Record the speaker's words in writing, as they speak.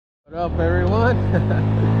What up, everyone?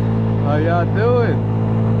 How y'all doing?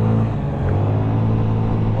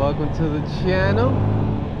 Welcome to the channel.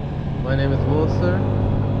 My name is Wilcer,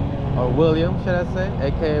 or William, should I say,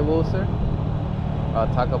 aka Wilcer. I'll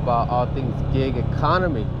talk about all things gig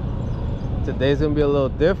economy. Today's gonna be a little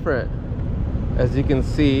different. As you can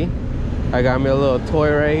see, I got me a little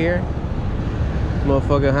toy right here.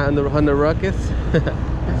 Motherfucking Honda Ruckus.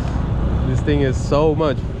 This thing is so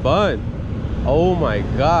much fun. Oh my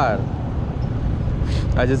god.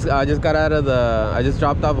 I just got out of I just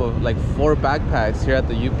dropped off of like 4 backpacks here at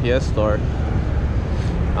the UPS store.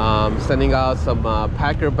 Sending out some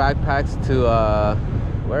Packer backpacks to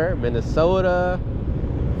where? Minnesota,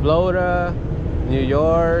 Florida, New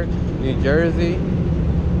York, New Jersey.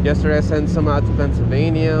 Yesterday I sent some out to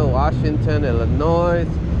Pennsylvania, Washington, Illinois.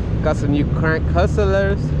 Got some new crank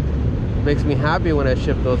hustlers. Makes me happy when I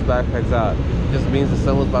ship those backpacks out. It just means that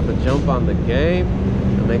someone's about to jump on the game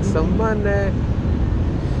and make some money.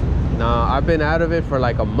 Now I've been out of it for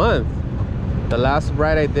like a month. The last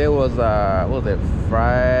ride I did was what was it,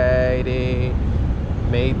 Friday,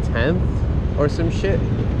 May 10th or some shit.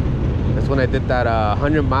 That's when I did that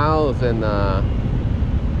 100 miles and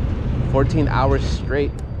 14 hours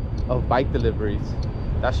straight of bike deliveries.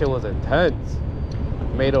 That shit was intense.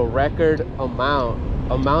 Made a record amount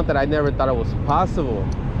that I never thought it was possible.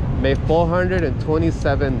 Made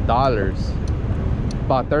 $427,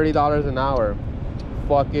 about $30 an hour.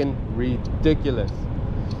 Fucking ridiculous.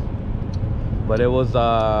 But it was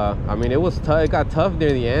I mean, it was tough. It got tough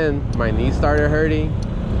near the end. My knee started hurting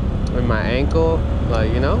with my ankle,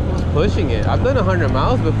 like, you know, I was pushing it. I've done 100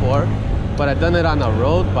 miles before, but I've done it on a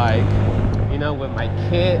road bike, you know, with my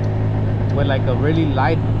kit, with like a really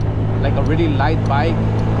light bike,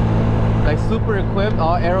 like super equipped,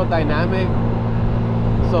 all aerodynamic.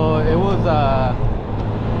 So it was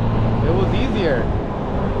easier.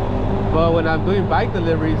 But when I'm doing bike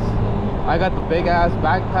deliveries, I got the big ass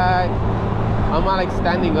backpack. I'm not like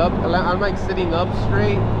standing up, I'm like sitting up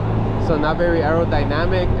straight, so not very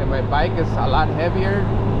aerodynamic, and my bike is a lot heavier,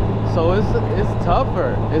 so it's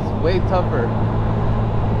tougher. It's way tougher.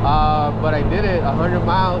 But I did it 100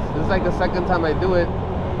 miles. This is like the second time I do it.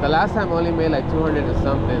 The last time I only made like 200 and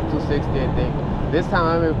something, 260 I think. This time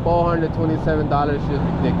I made $427. Shit,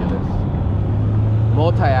 ridiculous.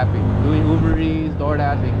 Multi-apping, doing Uber Eats,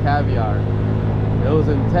 DoorDash, and Caviar. It was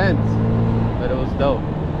intense, but it was dope.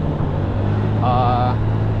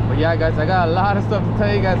 But yeah, guys, I got a lot of stuff to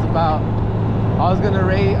tell you guys about. I was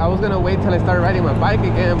gonna wait till I started riding my bike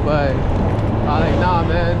again, but I was like, nah,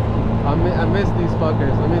 man, I miss these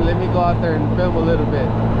fuckers. Let me go out there and film a little bit.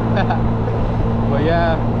 But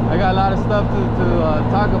yeah, I got a lot of stuff to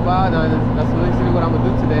talk about, and that's basically what I'm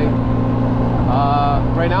gonna do today.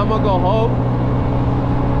 Right now I'm gonna go home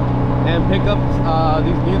and pick up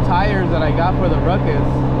these new tires that I got for the Ruckus.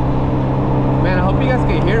 Man, I hope you guys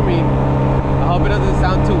can hear me. I hope it doesn't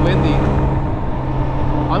sound too windy.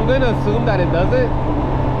 I'm gonna assume that it doesn't,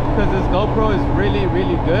 because this GoPro is really,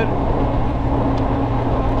 really good.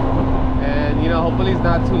 And you know, hopefully it's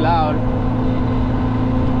not too loud.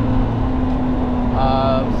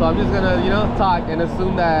 So I'm just gonna, you know, talk and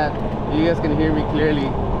assume that you guys can hear me clearly.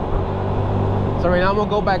 So right now I'm gonna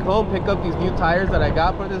go back home, pick up these new tires that I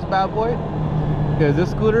got for this bad boy. Because this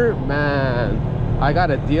scooter, man, I got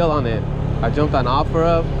a deal on it. I jumped on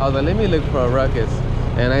OfferUp. I was like, let me look for a Ruckus.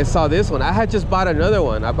 And I saw this one. I had just bought another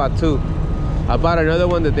one. I bought 2. I bought another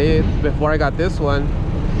one the day before I got this one.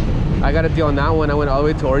 I got a deal on that one. I went all the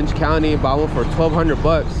way to Orange County, bought one for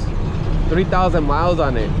 $1,200. 3,000 miles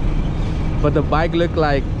on it. But the bike looked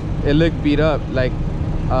like, it looked beat up. Like,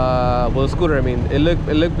 well, the scooter, I mean, it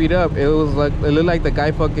looked beat up. It was like, it looked like the guy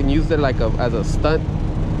fucking used it like as a stunt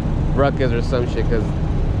Ruckus or some shit, because,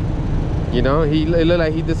 you know, it looked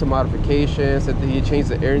like he did some modifications, that he changed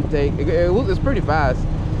the air intake. It's pretty fast.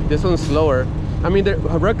 This one's slower. I mean, the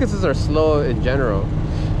Ruckuses are slow in general,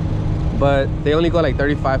 but they only go like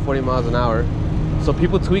 35-40 miles an hour, so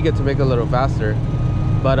people tweak it to make it a little faster.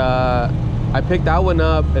 But I picked that one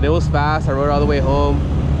up and it was fast. I rode all the way home.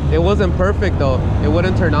 It wasn't perfect though. It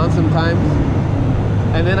wouldn't turn on sometimes.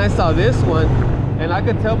 And then I saw this one, and I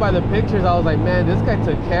could tell by the pictures, I was like, man, this guy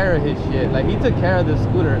took care of his shit. Like, he took care of this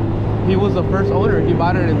scooter. He was the first owner. He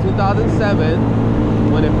bought it in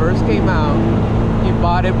 2007 when it first came out. He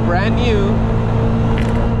bought it brand new.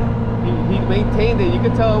 He maintained it. You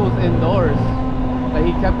could tell it was indoors. Like,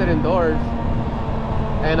 he kept it indoors.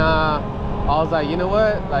 And I was like, you know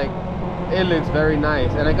what? Like, it looks very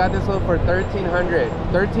nice. And I got this one for $1,350,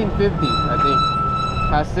 I think.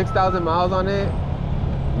 Has 6,000 miles on it.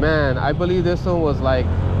 Man, I believe this one was like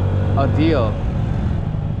a deal.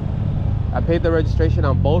 I paid the registration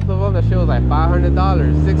on both of them. That shit was like $500,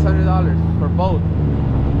 $600 for both.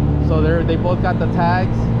 So they both got the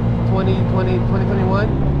tags 2020, 2021.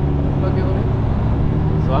 Fucking with me.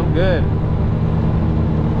 So I'm good.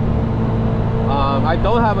 I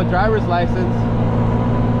don't have a driver's license,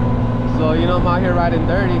 so you know I'm out here riding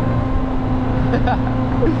dirty.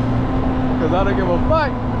 Cause I don't give a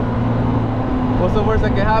fuck. What's the worst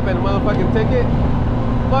that can happen? A motherfucking ticket?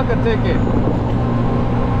 Fuck a ticket.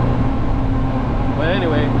 But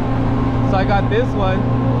anyway, so I got this one,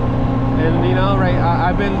 and you know, right?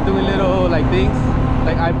 I've been doing little like things.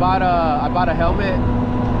 Like I bought a helmet.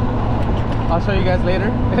 I'll show you guys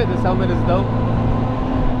later. This helmet is dope.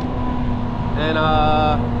 And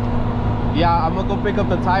yeah, I'm gonna go pick up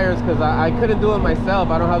the tires because I couldn't do it myself.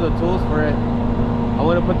 I don't have the tools for it. I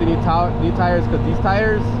want to put the new tires because these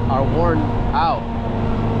tires are worn out.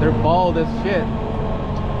 They're bald as shit.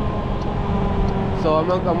 So I'm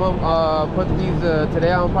gonna put these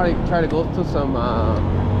today. I'm probably try to go to some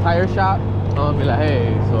tire shop. I'm gonna be like,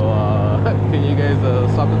 hey, so can you guys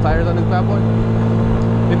swap the tires on this bad boy?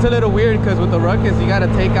 It's a little weird because with the Ruckus you gotta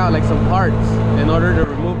take out like some parts in order to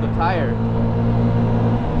remove the tire.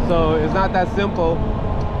 So it's not that simple,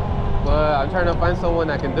 but I'm trying to find someone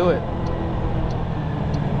that can do it.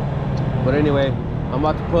 But anyway, I'm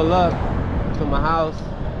about to pull up to my house,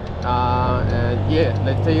 and yeah,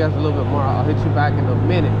 let's tell you guys a little bit more. I'll hit you back in a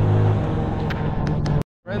minute.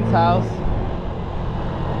 Friend's house,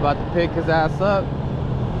 about to pick his ass up,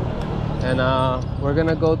 and we're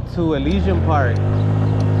gonna go to Elysian Park.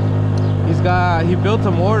 He built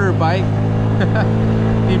a motorbike.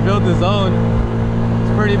 He built his own.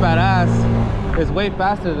 It's pretty badass. It's way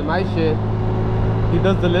faster than my shit. He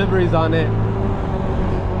does deliveries on it.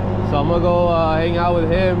 So I'm gonna go hang out with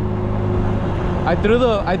him. I threw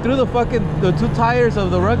the two tires of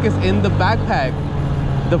the Ruckus in the backpack.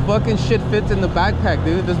 The fucking shit fits in the backpack,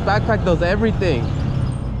 dude. This backpack does everything.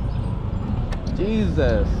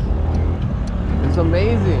 Jesus, it's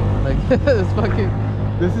amazing. Like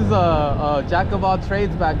this is a jack of all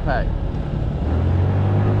trades backpack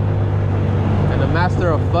and a master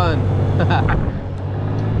of fun.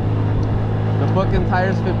 The fucking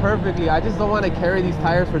tires fit perfectly. I just don't want to carry these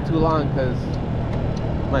tires for too long because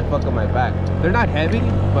it might fuck up my back. They're not heavy,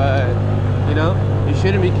 but you know, you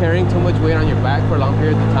shouldn't be carrying too much weight on your back for long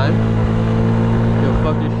periods of time. You'll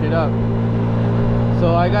fuck your shit up.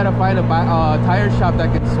 So I gotta find a tire shop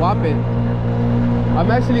that can swap it. I'm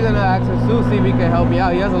actually gonna ask Jesus, see if he can help me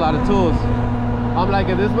out. He has a lot of tools. I'm like,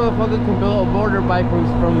 if this motherfucker can build a motorbike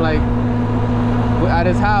from like at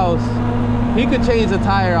his house, he could change the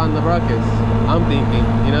tire on the Ruckus. I'm thinking,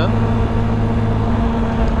 you know.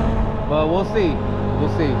 But we'll see.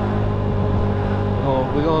 We'll see.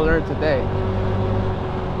 We're gonna learn today.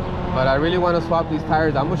 But I really want to swap these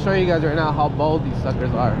tires. I'm gonna show you guys right now how bald these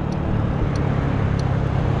suckers are.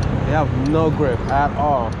 They have no grip at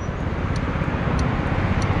all.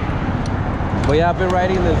 But yeah, I've been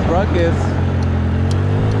riding this Ruckus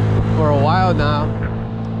for a while now.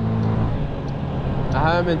 I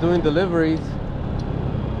haven't been doing deliveries.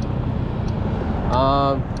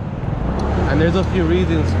 And there's a few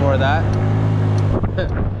reasons for that.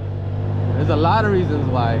 There's a lot of reasons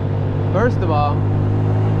why. First of all,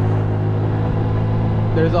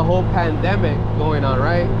 there's a whole pandemic going on,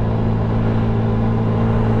 right?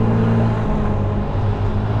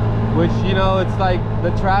 Which, you know, it's like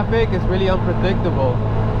the traffic is really unpredictable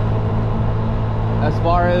as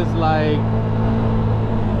far as like,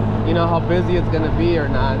 you know, how busy it's gonna be or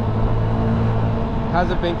not.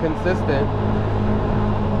 Hasn't been consistent.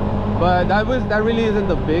 But that really isn't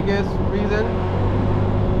the biggest reason.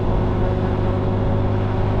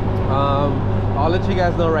 I'll let you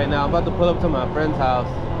guys know right now. I'm about to pull up to my friend's house,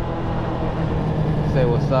 say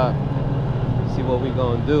what's up, see what we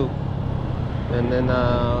gonna do, and then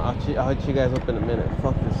I'll hit you guys up in a minute.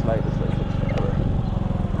 Fuck this light, this light takes forever.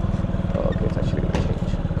 Oh, okay, it's actually gonna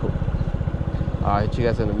change. Cool. I'll hit you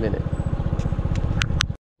guys in a minute.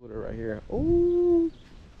 Put it right here. Ooh,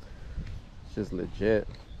 it's just legit.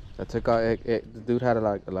 I took out it. The dude had a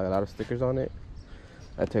lot of stickers on it.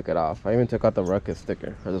 I took it off. I even took out the Ruckus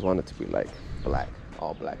sticker. I just wanted it to be like black,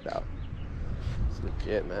 all blacked out. It's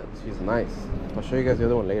legit, man. She's nice. I'll show you guys the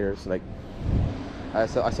other one later. It's like I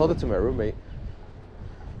sold it to my roommate.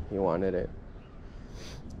 He wanted it,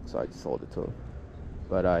 so I just sold it to him.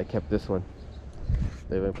 But I kept this one.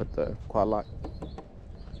 They even put the quad lock.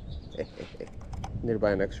 Need to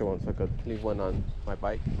buy an extra one so I could leave one on my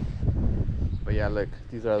bike. But yeah, look,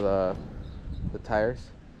 these are the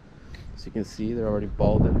tires. As you can see, they're already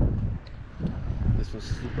balded. This one's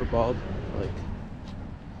super bald, like.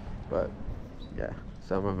 But yeah,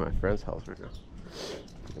 So I'm at my friend's house right now.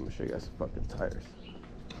 I'm gonna show you guys some fucking tires.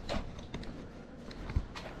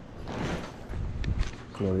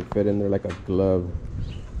 You know, they fit in there like a glove.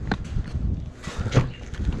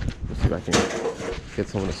 Let's see if I can get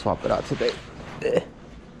someone to swap it out today. And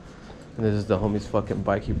this is the homie's fucking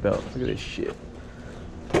bike he built. Look at this shit.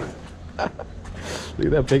 Look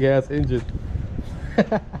at that big ass engine.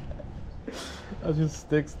 I just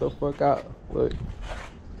sticks the fuck out. Look.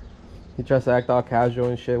 He tries to act all casual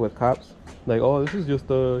and shit with cops. Like, oh, this is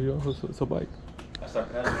just a, you know, it's a bike. I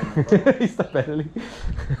start pedaling. He stopped pedaling.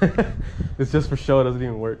 It's just for show. It doesn't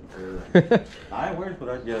even work. I work,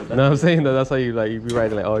 but yeah. No, I'm saying that's how you like. You be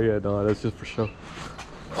riding like, oh yeah, no, that's just for show.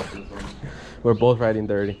 We're both riding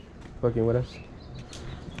dirty. Fucking with us.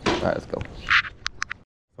 All right, let's go.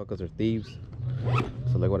 Fuckers are thieves.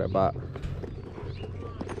 So look what I bought.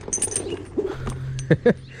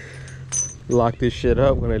 Lock this shit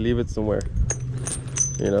up when I leave it somewhere.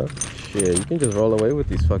 You know, shit, you can just roll away with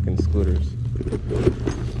these fucking scooters.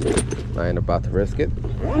 I ain't about to risk it.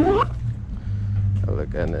 Oh,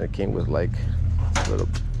 look, and it came with like little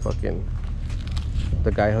fucking.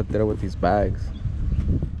 The guy hooked it up with these bags.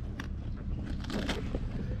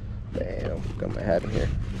 Damn, got my hat in here.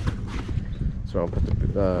 So I'll put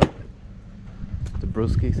the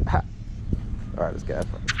brewskis. Ah. All right, let's get out.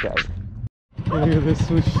 Look at this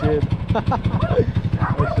sweet shit.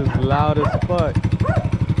 It's just loud as fuck.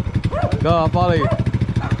 Go, I'll follow you.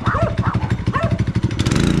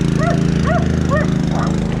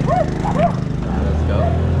 Let's go.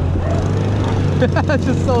 That's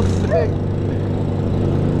just so sick.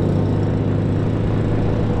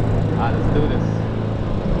 Alright, let's do this.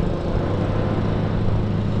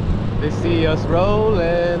 They see us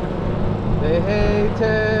rolling, they hate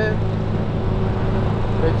it.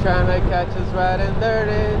 They're trying to catch us riding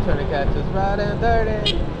dirty, trying to catch us riding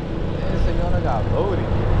dirty. Yeah, Senora got loaded here.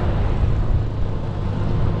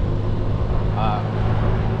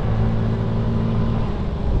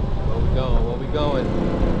 Where we going? Where we going?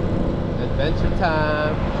 Adventure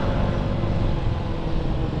time.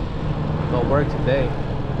 No work today.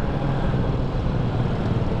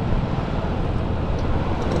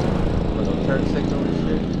 No turn signal and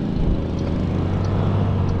shit.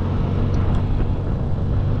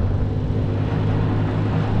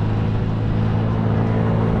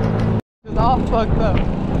 All fucked up.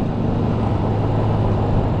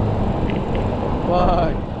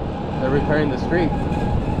 Fuck. They're repairing the street.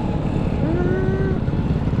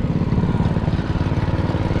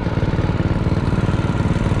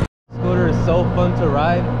 Scooter is so fun to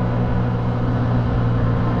ride.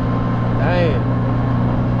 Dang.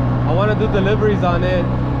 I want to do deliveries on it,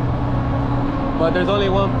 but there's only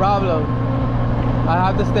one problem. I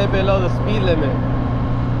have to stay below the speed limit.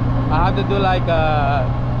 I have to do like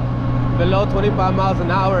below 25 miles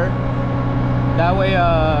an hour. That way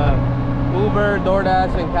Uber,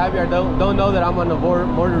 DoorDash, and Caviar don't know that I'm on a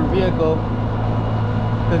motor vehicle,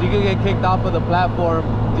 because you can get kicked off of the platform,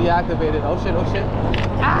 deactivated. Oh shit, oh shit.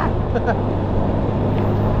 Ah!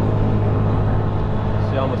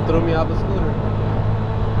 She almost threw me off the scooter.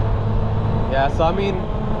 Yeah, so I mean,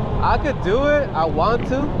 I could do it. I want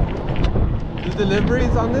to do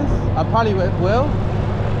deliveries on this. I probably will,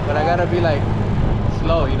 but I gotta be like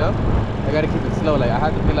slow, you know? I gotta keep it slow. Like, I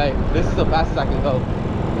have to be like, this is the fastest I can go.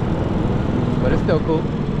 But it's still cool.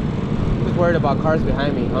 I'm just worried about cars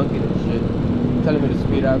behind me honking and shit, telling me to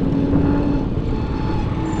speed up.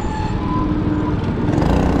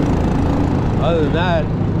 Other than that,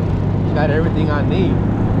 got everything I need.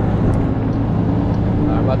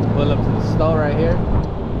 I'm about to pull up to the store right here,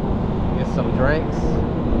 get some drinks.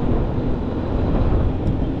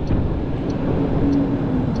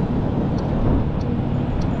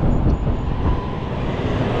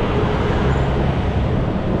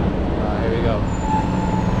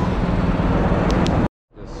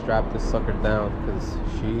 Strap this sucker down because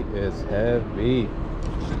she is heavy.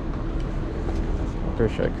 I'm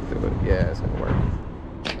pretty sure I could do it. Yeah, it's gonna work.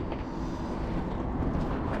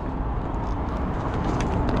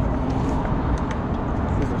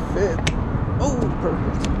 Does it fit? Oh,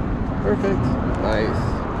 perfect. Perfect. Nice.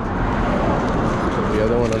 Put the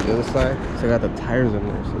other one on the other side. So I got the tires in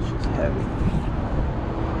there, so she's heavy.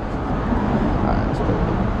 Alright, let's put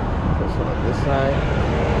this one on this side.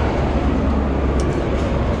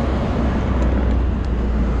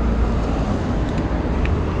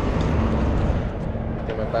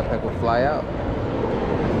 Backpack will fly out.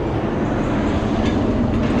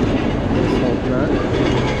 Let's hope not.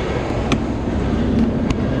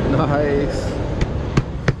 Nice.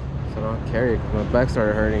 So I don't carry it because my back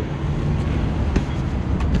started hurting.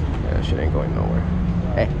 Yeah, shit ain't going nowhere.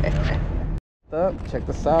 Up, check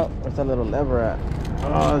this out. Where's that little lever at?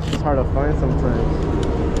 Oh, it's just hard to find sometimes.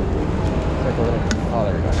 Check a little. Oh,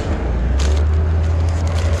 there we go.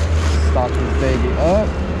 Stop this baby up.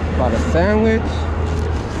 Bought a sandwich.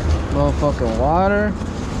 Motherfucking water.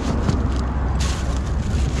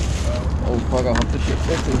 Oh fuck! I'll have to get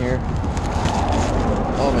this in here.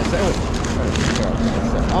 Oh, my sandwich.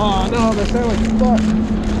 Oh no, the sandwich.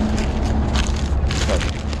 Fuck.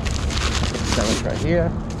 Sandwich right here.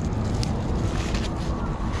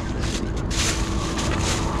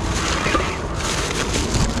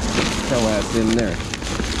 That ass in there.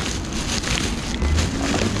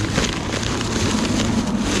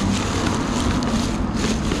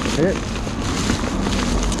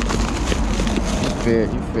 Fit.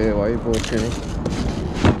 You fit. Why are you bullshitting?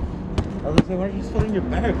 I was gonna say, why don't you just put it in your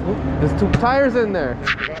bag, fool? There's 2 tires in there.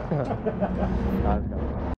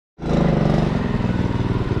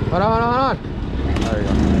 Hold on. There we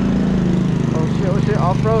go. Oh shit.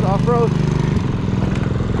 Off-road.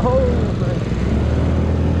 Oh, man.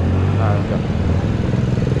 Alright, let's go.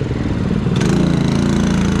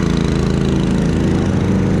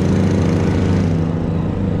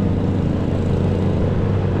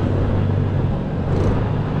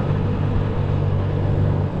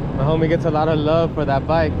 My homie gets a lot of love for that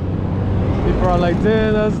bike. People are like,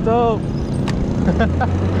 damn, that's dope.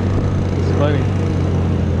 It's funny.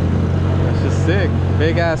 That's just sick.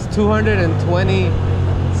 Big ass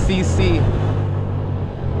 220cc.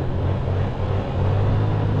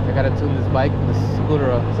 I gotta tune this bike, this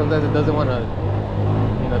scooter up. Sometimes it doesn't want to,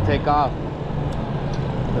 take off.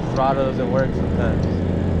 The throttle doesn't work sometimes.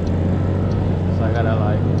 So I gotta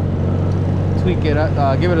like tweak it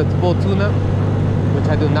up, give it a full tune-up, which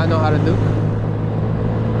I do not know how to do.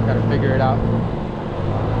 I gotta figure it out.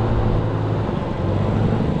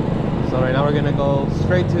 So right now we're gonna go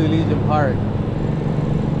straight to Legion Park.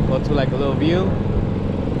 Go to like a little view,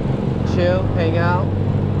 chill, hang out.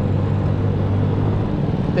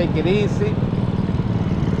 Take it easy.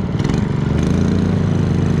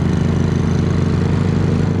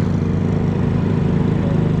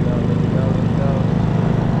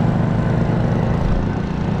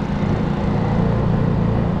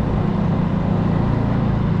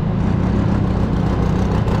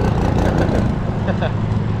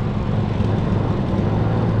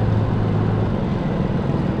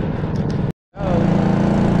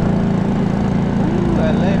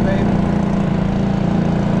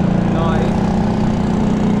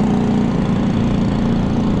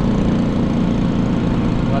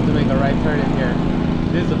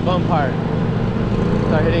 Fun part.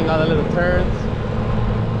 Start hitting all the little turns.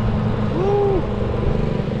 Woo!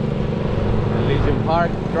 And Legion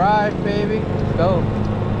Park Drive, baby. Let's go.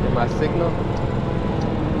 Get my signal.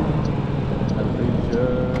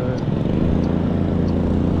 Legion.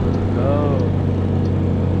 Let's go.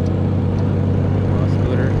 Come on,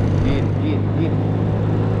 scooter. Eat it.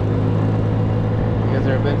 You guys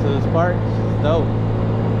ever been to this park? It's dope.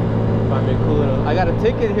 Find me cool little. I got a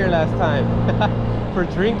ticket here last time. For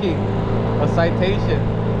drinking, a citation,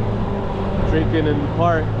 drinking in the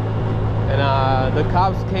park, and the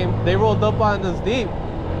cops came. They rolled up on us deep,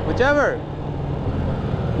 whichever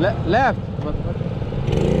left.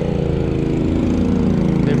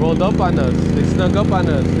 They rolled up on us. They snuck up on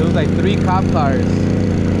us. It was like 3 cop cars,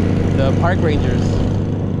 the park rangers.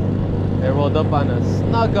 They rolled up on us,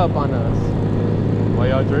 snuck up on us. Why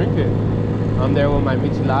y'all drinking? I'm there with my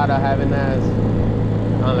michelada, having ass.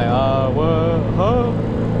 I'm like,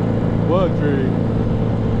 what drink?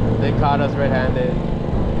 They caught us red-handed.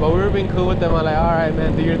 But we were being cool with them. I'm like, alright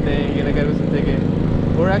man, do your thing, you're gonna get us a ticket.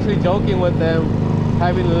 We're actually joking with them,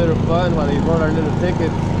 having a little fun while they wrote our little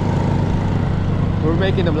tickets. We're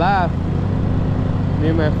making them laugh. Me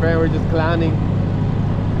and my friend were just clowning.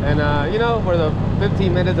 And for the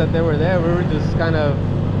 15 minutes that they were there, we were just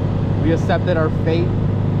we accepted our fate,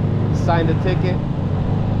 signed the ticket.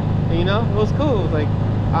 And, it was cool. It was like,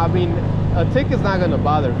 a ticket's not gonna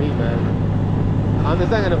bother me, man.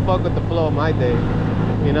 It's not gonna fuck with the flow of my day,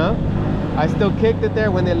 I still kicked it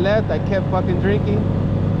there. When they left, I kept fucking drinking.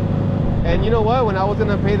 And you know what? When I was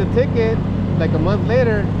gonna pay the ticket, like a month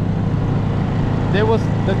later, the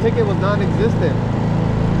ticket was non-existent.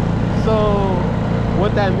 So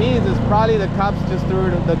what that means is probably the cops just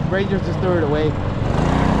the rangers just threw it away.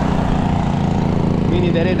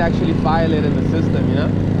 Meaning they didn't actually file it in the system,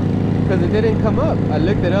 because it didn't come up. I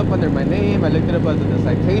looked it up under my name. I looked it up under the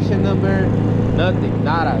citation number. Nothing,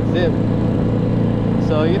 nada, zip.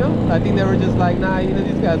 So I think they were just like, nah,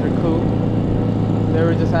 these guys are cool. They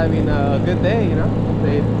were just having a good day,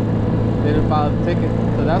 They didn't file the ticket,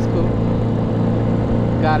 so that's cool.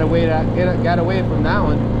 Got away from that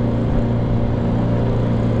one.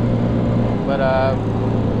 But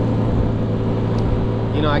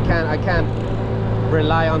you know, I can't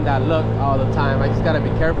rely on that look all the time. I just gotta be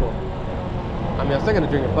careful. I mean, I'm still gonna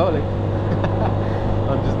drink in public.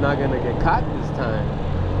 I'm just not gonna get caught this time.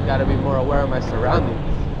 Gotta be more aware of my surroundings.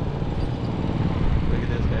 Look at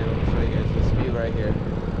this guy. Let me show you guys this view right here.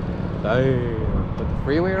 Damn. With the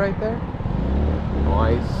freeway right there.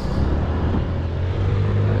 Nice.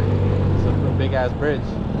 It's a big ass bridge.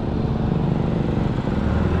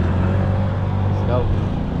 Let's go.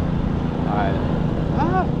 Alright.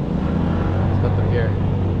 Let's go through here.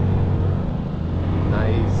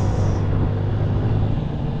 Nice.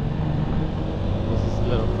 This is a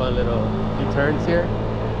little fun little few turns here.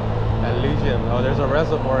 Elysium. Oh, there's a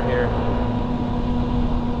reservoir here.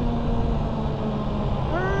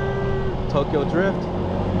 Tokyo Drift.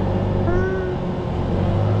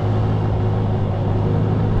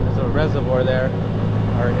 There's a reservoir there.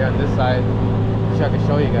 Or here on this side. Wish I could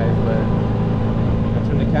show you guys, but I'll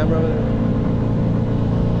turn the camera over there.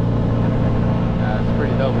 Yeah, it's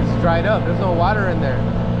pretty dope. It's dried up. There's no water in there.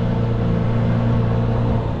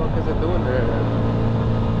 What the fuck is it doing there?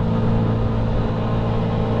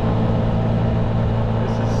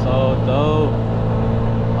 This is so dope.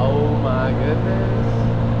 Oh my goodness.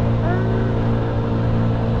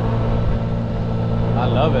 I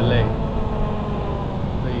love LA.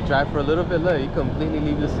 So you drive for a little bit, look, you completely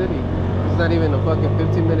leave the city. It's not even a fucking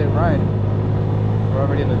 15-minute ride. We're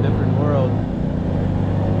already in a different world.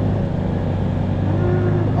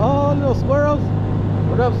 Oh, little squirrels.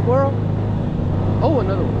 What up, squirrel? Oh,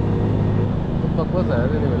 another one. What the fuck was that?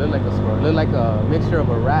 It didn't even look like a squirrel. It looked like a mixture of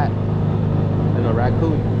a rat and a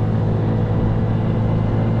raccoon.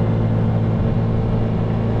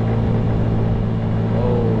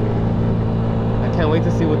 I can't wait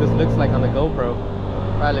to see what this looks like on the GoPro.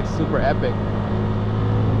 Probably looks super epic.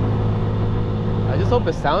 I just hope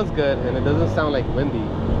it sounds good and it doesn't sound like windy.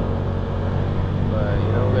 But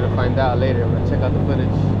you know, we're gonna find out later. I'm gonna check out the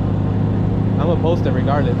footage. I'm gonna post it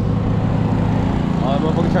regardless. Oh, that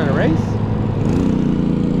motherfucker trying to race?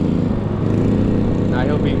 Nah,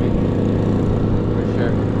 he'll beat me. For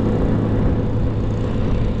sure.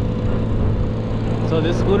 So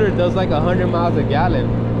this scooter does like 100 miles a gallon.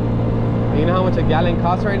 You know how much a gallon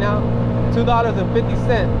costs right now?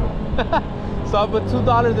 $2.50. So I put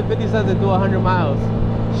 $2.50 to do 100 miles.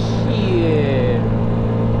 Shit.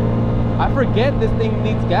 I forget this thing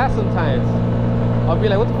needs gas sometimes. I'll be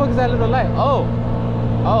like, what the fuck is that little light? Oh,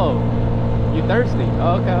 you thirsty?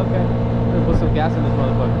 Oh, okay. Let me put some gas in this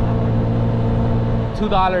motherfucker.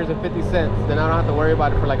 $2.50. Then I don't have to worry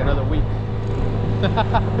about it for like another week.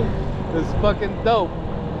 This is fucking dope.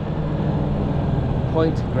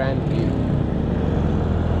 Point Grandview.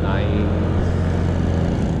 Nice.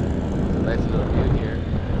 It's a nice little view here.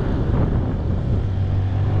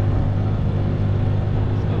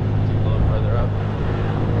 Let's go keep going further up.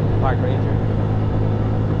 Park Ranger.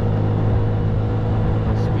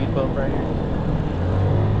 Speed bump right here.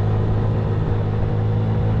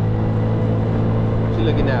 What you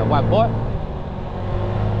looking at? White boy?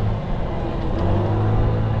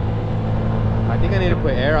 I think I need to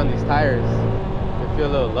put air on these tires. They feel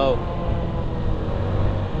a little low.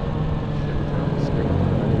 Shit, turn on the screen. I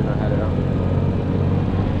didn't even know I had it on.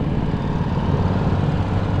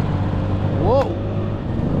 Whoa!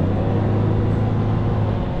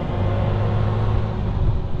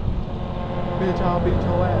 Bitch, I'll beat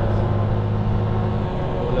your ass.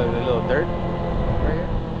 Oh, look, a little dirt right here. A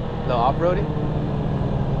little off-roading.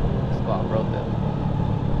 Let's go off-road then.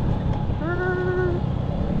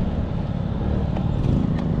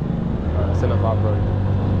 Alright, enough off-roading.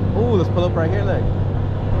 Ooh, let's pull up right here, look.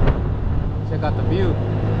 Check out the view.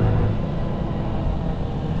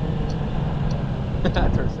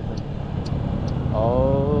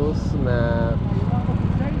 Oh snap.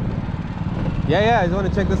 Yeah, I just want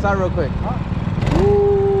to check this out real quick.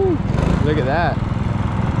 Woo! Look at that.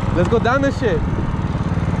 Let's go down this shit.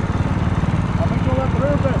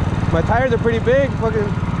 My tires are pretty big. Fucking.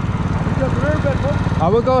 I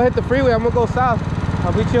will go hit the freeway. I'm gonna go south.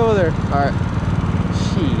 I'll meet you over there. Alright.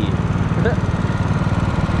 Shit.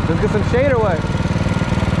 Let's get some shade or what?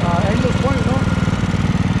 Angel's Point, no?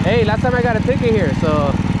 Hey, last time I got a ticket here,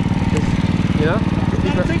 so just, you know.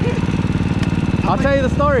 You got a ticket? I'll tell you the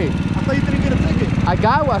story. I thought you didn't get a ticket. I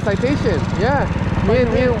got one, citation. Yeah. Me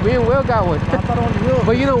and Will got one. I thought it was Will.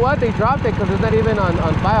 But you know what? They dropped it because it's not even on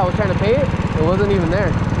file. I was trying to pay it. It wasn't even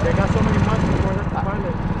there. They got so many months before they can find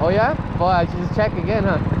it. Oh yeah? Well, I should just check again,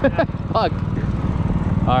 huh? Fuck.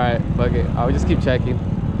 Alright, fuck it. I'll just keep checking.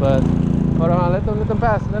 But hold on, let them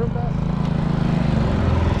pass. Let them pass.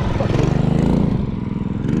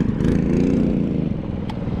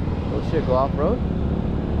 Oh shit, go go off-road?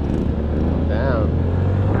 Damn.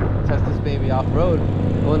 Test this baby off-road.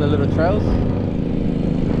 Go in the little trails.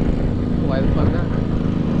 Why the fuck not?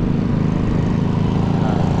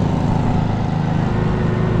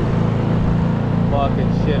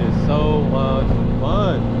 Fucking shit is so much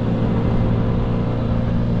fun.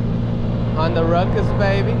 Honda Ruckus,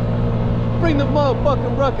 baby. Bring the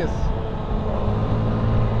motherfucking Ruckus.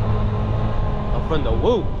 I'm from the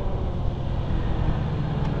woo.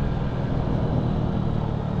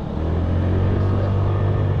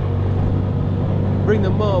 Bring the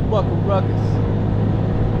motherfucking Ruckus.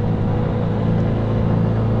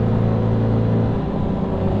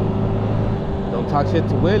 Don't talk shit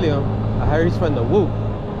to William. I heard he's from the woo.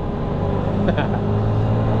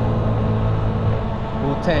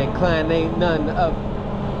 Wu-Tang Clan ain't none up.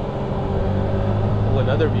 Oh,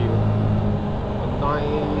 another view.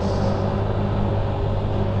 Nice.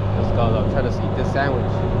 Let's go though. I'm trying to eat this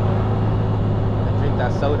sandwich and drink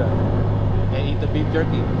that soda and eat the beef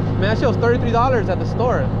jerky. Man, that shit was $33 at the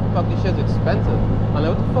store. Fucking shit's expensive. I'm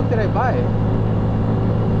like, what the fuck did I buy?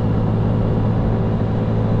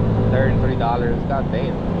 $33. God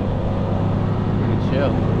damn. Pretty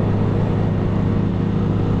chill.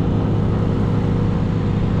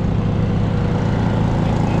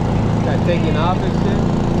 Taking off and shit.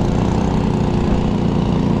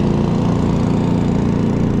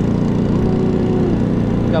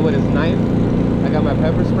 Got with his knife. I got my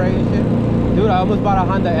pepper spray and shit. Dude, I almost bought a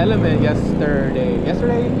Honda Element yesterday.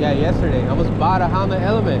 Yesterday? Yeah, yesterday. I almost bought a Honda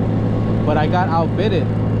Element, but I got outbidded.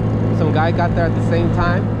 Some guy got there at the same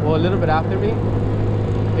time. Well, a little bit after me.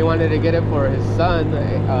 He wanted to get it for his son,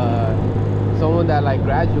 someone that like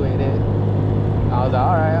graduated. I was like,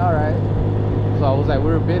 all right. So I was like, we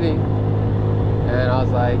were bidding. And I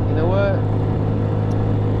was like, you know what?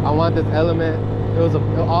 I want this Element. It was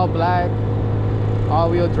all black,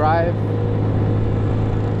 all-wheel drive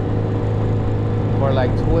for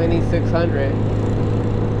like $2,600.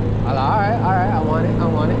 I was like, all right, I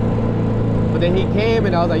want it. But then he came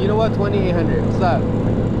and I was like, you know what? $2,800. What's up?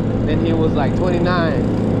 Then he was like 29,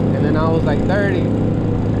 and then I was like 30,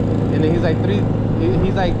 and then he's like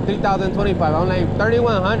he's like 3,025. I'm like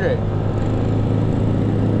 3,100.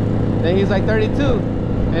 Then he's like 32,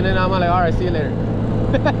 and then I'm like, all right, see you later.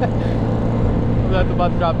 I'm about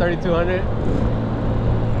to drop 3,200.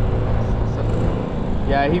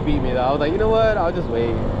 Yeah, he beat me though. I was like, you know what? I'll just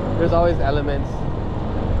wait. There's always Elements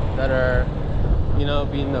that are, you know,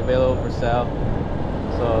 being available for sale.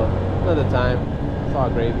 So another time. It's all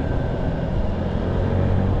gravy.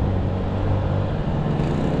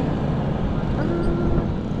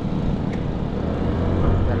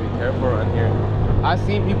 Gotta be careful around here. I've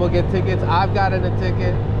seen people get tickets. I've gotten a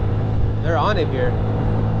ticket. They're on it here.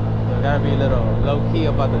 So I gotta be a little low key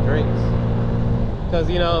about the drinks. Cause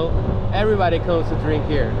you know, everybody comes to drink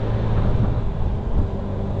here.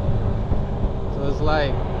 So it's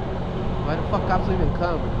like, why the fuck cops even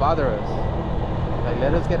come and bother us? Like,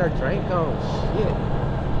 let us get our drink on. Shit.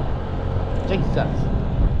 Jesus.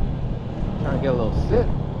 Trying to get a little sip.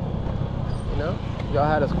 You know? Y'all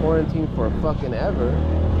had us quarantined for fucking ever.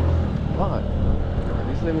 Fuck. At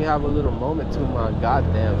least let me have a little moment to my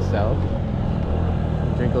goddamn self.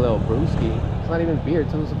 Drink a little brewski. It's not even beer,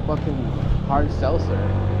 too. It's a fucking hard seltzer.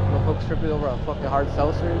 No folks tripping over a fucking hard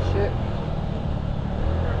seltzer and shit.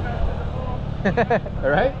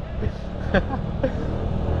 Alright?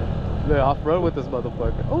 They're off-road with this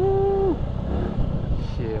motherfucker. Ooh!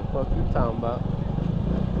 Shit, fuck you talking about?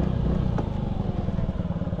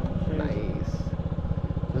 Nice.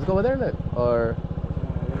 Let's go over there, look. Or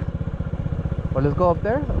let's go up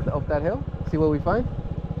there, up that hill. See what we find.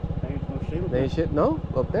 There ain't no shade. There ain't shit. No,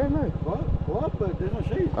 up there, no. Go up, but there's no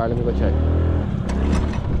shade. All right, let me go check.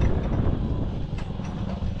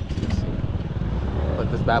 Put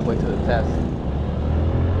this bad boy to the test.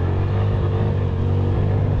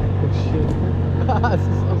 Oh shit! This is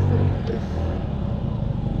so sick.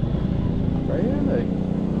 Right here, like.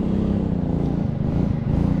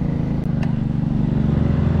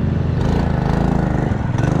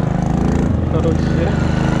 Oh shit.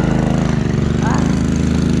 Ah.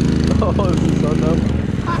 Oh, this is so dumb.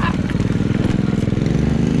 Ah.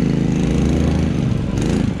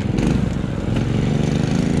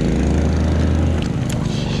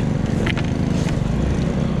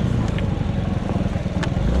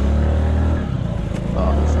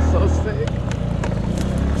 Oh, this is so sick.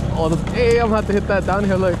 Oh, hey, I'm about to hit that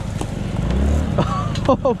downhill, look.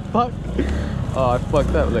 Oh, fuck. Oh, I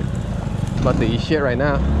fucked up, look. I'm about to eat shit right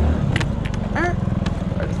now. Alright,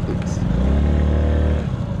 let's do this.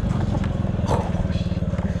 Oh, shit.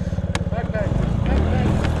 Back.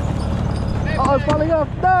 Oh, it's falling off.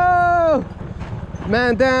 No!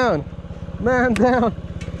 Man down! Man down!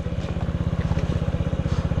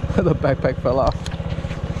 The backpack fell off.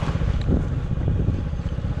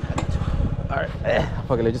 Alright,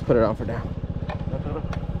 fuck it, let's just put it on for now.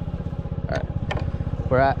 Alright,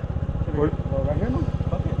 we're at? We're right here, no?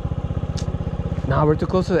 Fuck it. Nah, we're too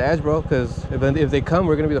close to the edge, bro, because if they come,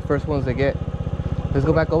 we're gonna be the first ones they get. Let's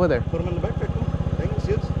go back over there. Put them in the backpack, no? They can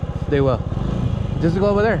see us. They will. Just go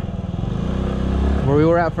over there, where we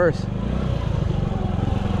were at first.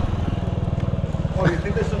 Oh, you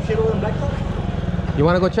think there's some shit over in Black Hawk? You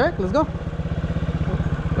wanna go check? Let's go.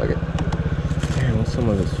 Fuck it. Damn, what's some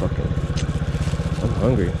of this fucking... I'm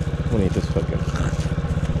hungry. I wanna eat this fucking...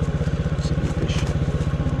 Let's eat this shit.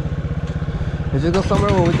 Let's just go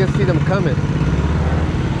somewhere where we can see them coming.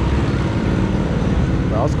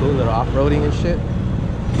 That was cool, little off-roading and shit.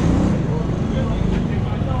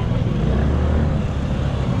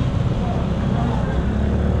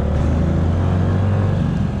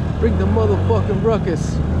 Bring the motherfucking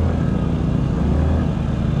ruckus.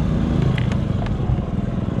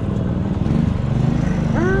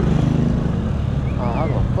 Oh, how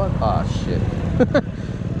the fuck? Oh, shit.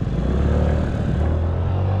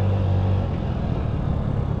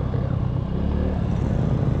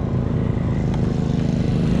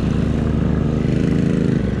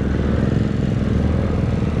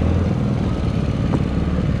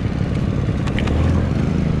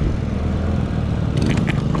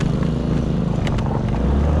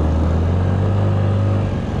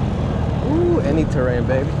 Any terrain,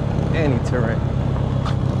 baby. Any terrain.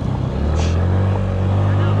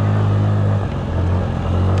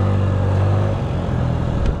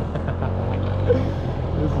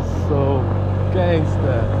 This is so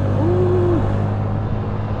gangsta. Woo.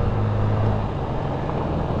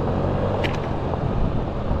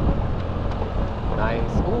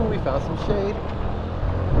 Nice. Ooh, we found some shade.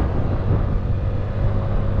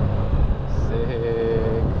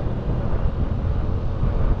 Sick.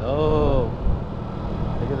 Oh.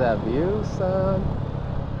 Look at that view, son.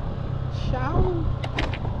 Ciao.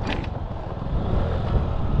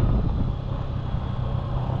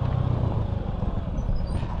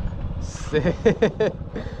 Sick.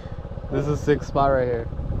 This is a sick spot right here.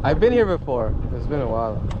 I've been here before. It's been a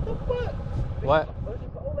while. What?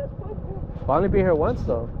 I've only been here once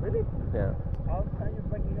though. Really? Yeah.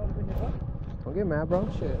 Don't get mad, bro.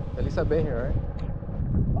 Shit. At least I've been here,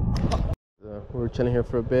 right? We were chilling here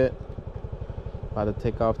for a bit. About to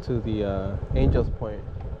take off to the Angels Point,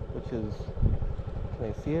 which is, can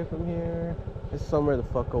I see it from here? It's somewhere the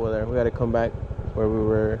fuck over there. We gotta come back where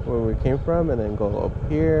we came from and then go up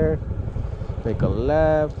here, make a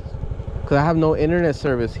left. Cause I have no internet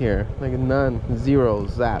service here, like none, zero,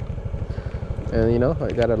 zap. And you know, I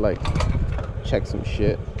gotta like check some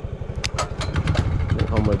shit.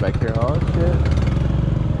 Homeway back here. Oh shit.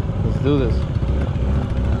 Let's do this.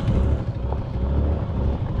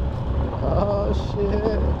 Oh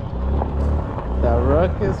shit. That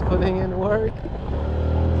Ruckus putting in work.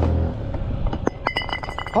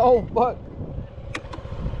 Oh fuck.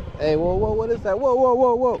 Hey, whoa, whoa, what is that? Whoa, whoa,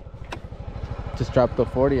 whoa, whoa. Just dropped the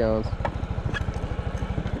 40 ounce.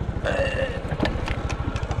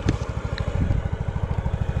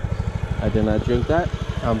 I did not drink that.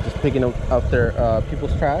 I'm just picking up their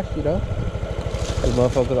people's trash, you know. These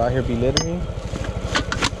motherfuckers out here be littering.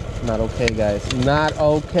 Not okay, guys. Not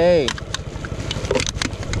okay.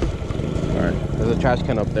 Alright, there's a trash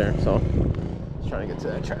can up there, so just trying to get to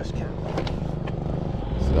that trash can.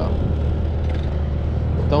 Let's go.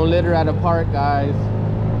 Don't litter at a park, guys.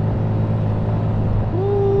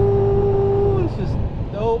 Woo, this is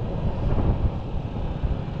dope.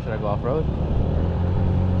 Should I go off-road?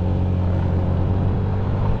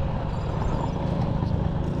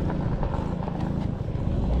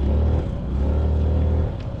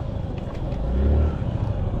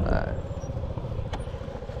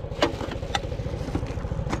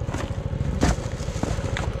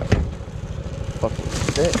 Fucking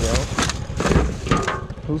shit, yo.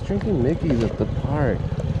 Who's drinking Mickey's at the park?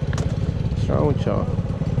 What's wrong with y'all?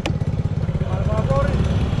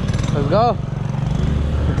 Let's go.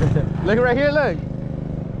 Look right here, look.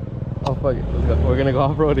 Oh fuck it, let's go. We're gonna go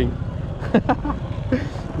off-roading.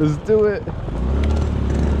 Let's do it.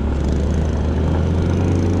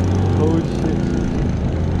 Oh shit.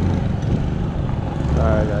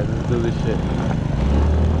 Alright guys, let's do this shit.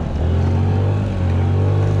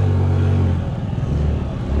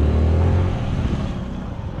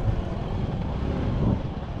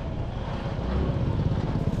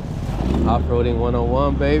 Off-roading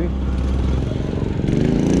 101, baby.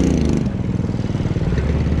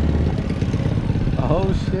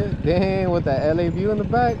 Oh shit. Dang, with that LA view in the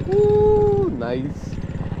back. Ooh, nice.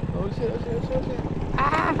 Oh shit, oh shit, oh shit, oh shit.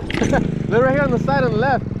 Ah! Look right here on the side on the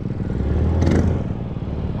left.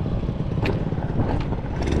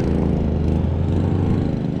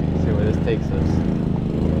 Let's see where this takes us.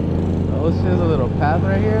 Oh shit, there's a little path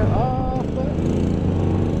right here. Oh, fuck.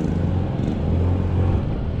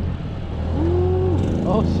 Ooh.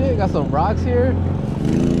 Oh shit, got some rocks here.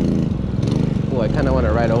 Oh, I kind of want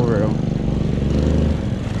to ride over them.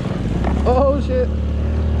 Oh shit!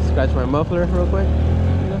 Scratch my muffler real quick.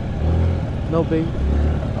 No big.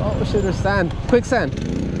 Oh shit! There's sand. Quicksand.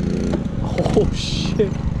 Oh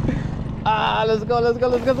shit! Ah, let's go! Let's go!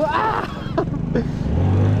 Let's go! Ah!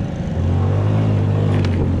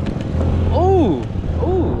 Ooh!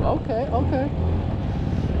 Ooh! Okay! Okay.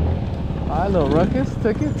 Alright, little ruckus.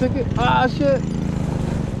 Took it! Took it! Ah shit!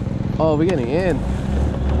 Oh, we're getting in.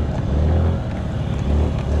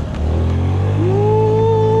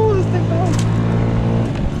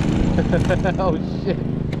 Oh shit.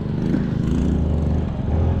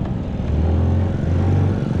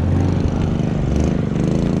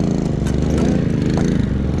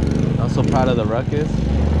 I'm so proud of the Ruckus.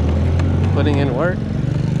 Putting in work.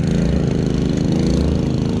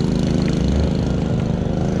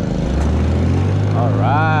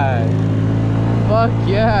 Alright. Fuck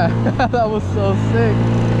yeah. That was so sick.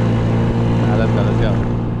 Alright, let's go, let's go.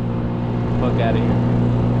 Fuck out of here.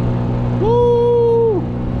 Woo!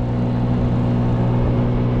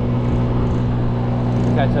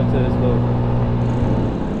 Catch up to this boat.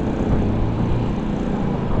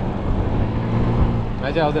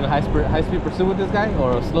 Imagine I was in a high speed pursuit with this guy,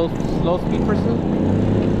 or a slow speed pursuit.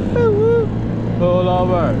 Pull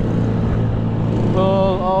over.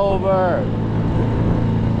 Pull over.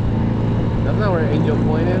 That's not where Angel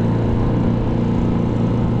Point is.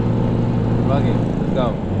 Buggy. Let's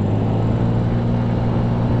go.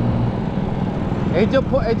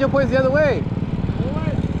 Angel Point's the other way.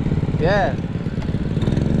 Yeah.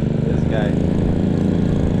 Guy.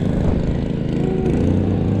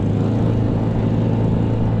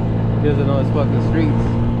 He doesn't know his fucking streets.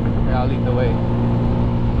 Yeah, I'll lead the way.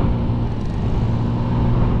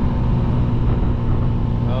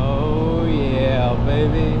 Oh yeah,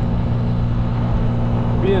 baby.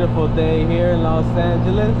 Beautiful day here in Los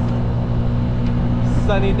Angeles.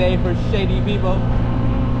 Sunny day for shady people.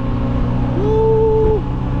 Woo!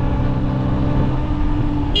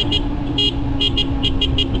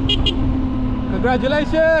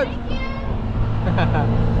 Congratulations!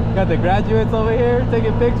 Got the graduates over here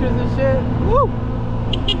taking pictures and shit. Woo!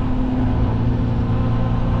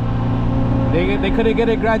 They couldn't get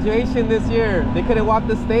a graduation this year. They couldn't walk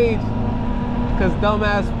the stage because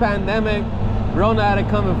dumbass pandemic. Rona had to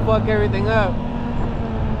come and fuck everything up.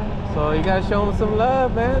 So you gotta show them some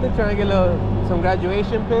love, man. They're trying to get some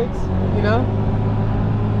graduation pics, you know?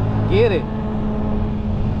 Get it.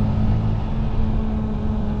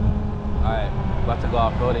 Alright, about to go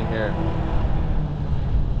off-roading here.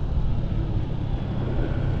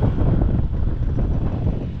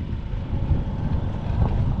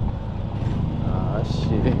 Ah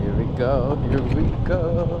shit, here we go, here we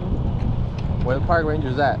go. Where the park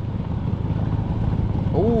ranger's at?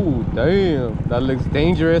 Oh damn, that looks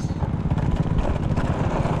dangerous.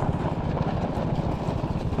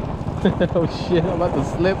 Oh shit, I'm about to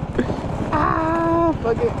slip. Ah,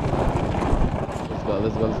 fuck it.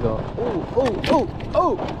 Let's go, let's go. Oh, oh, oh,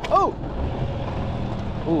 oh, oh.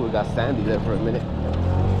 Oh, we got sandy there for a minute.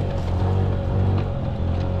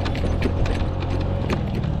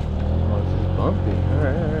 Oh, this is bumpy.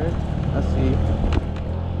 Alright, I see.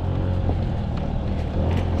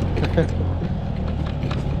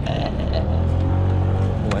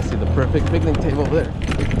 Oh, I see the perfect picnic table over there.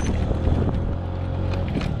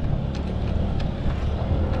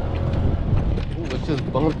 Ooh, it's just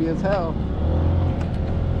bumpy as hell.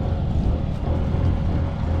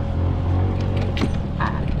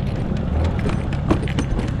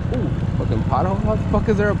 Pothole? How the fuck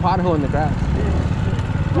is there a pothole in the grass?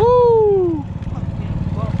 Woo!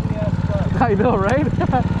 I know, right?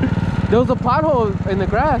 There was a pothole in the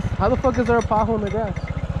grass. How the fuck is there a pothole in the grass?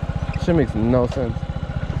 Shit makes no sense.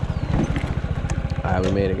 Alright,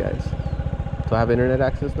 we made it, guys. Do I have internet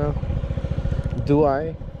access now? Do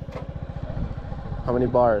I? How many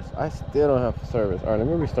bars? I still don't have service. Alright, let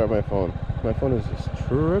me restart my phone. My phone is just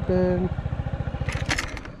tripping.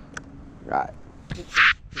 Alright.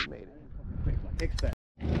 We made it.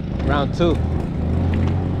 Round 2.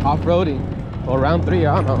 Off-roading. Or round 3,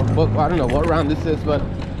 I don't know what round this is, but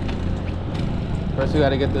first we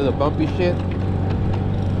gotta get through the bumpy shit.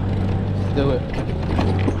 Let's do it.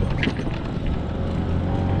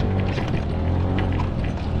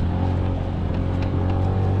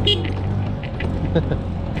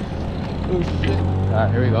 Oh shit.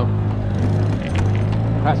 Alright, here we go.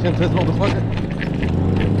 Crash into this motherfucker.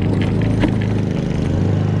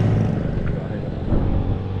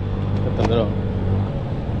 Put the little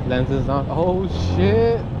lenses on. Oh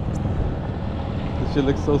shit. This shit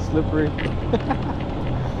looks so slippery.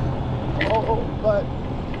 Oh, but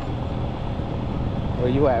where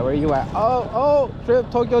you at? Where you at? Oh,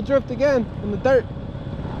 Tokyo Drift again in the dirt.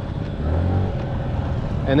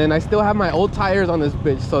 And then I still have my old tires on this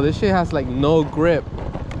bitch, so this shit has like no grip.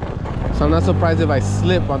 So I'm not surprised if I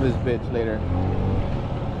slip on this bitch later.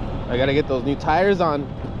 I gotta get those new tires on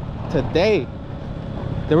today.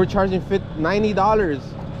 They were charging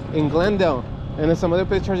 $90 in Glendale, and then some other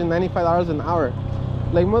place charging $95 an hour.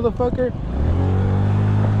 Like, motherfucker.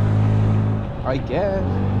 I guess.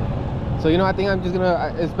 So, you know, I think I'm just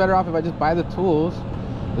gonna, it's better off if I just buy the tools,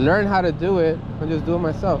 learn how to do it, and just do it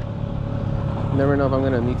myself. You never know if I'm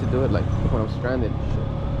gonna need to do it like when I'm stranded. Shit.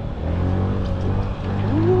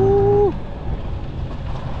 Woo.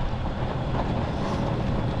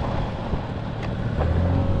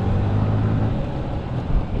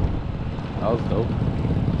 That was dope.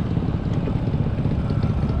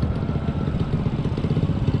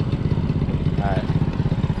 Alright.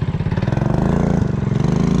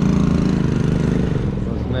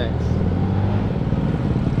 What's next?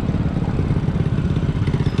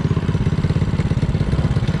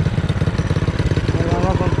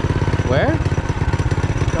 Where?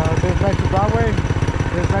 Goes back to Broadway,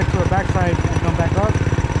 goes back to the backside and come back up.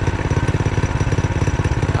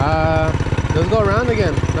 Let's go around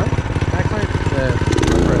again, no? Backside? Yeah.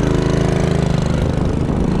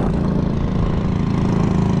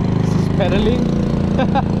 He's pedaling.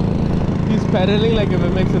 He's pedaling like if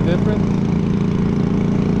it makes a difference.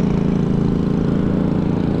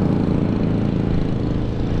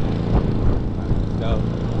 Let's go.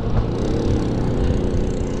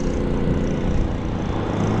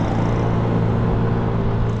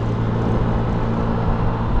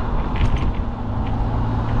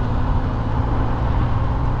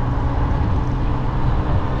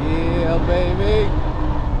 Baby.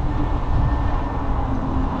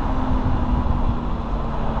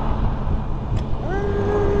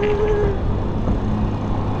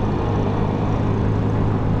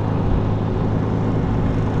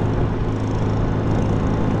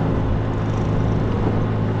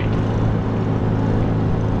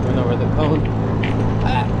 Went over the cone.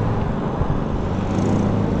 Ah.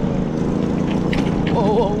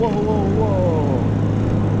 Whoa.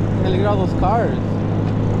 Hey, look at all those cars.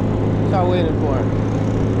 What y'all waiting for?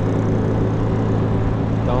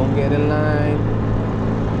 Don't get in line.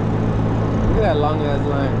 Look at that long ass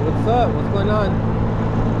line. What's up? What's going on?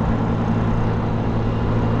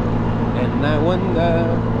 And I wonder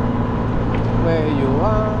where you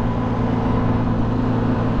are.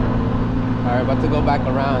 Alright, about to go back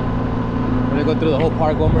around. We're gonna go through the whole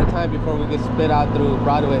park one more time before we get split out through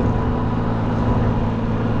Broadway.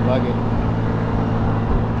 Fuck it.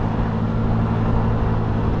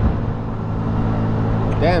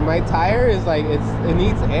 Damn, my tire is like, it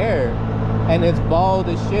needs air. And it's bald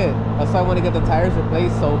as shit. That's why I want to get the tires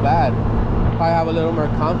replaced so bad. Probably have a little more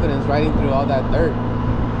confidence riding through all that dirt.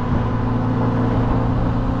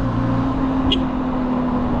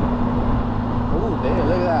 Ooh, damn,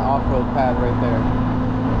 look at that off-road pad right there.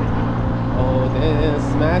 Oh, damn,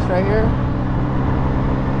 smash right here.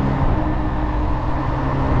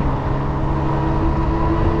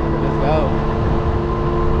 Let's go.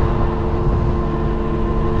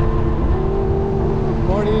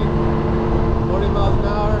 40 miles an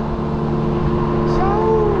hour.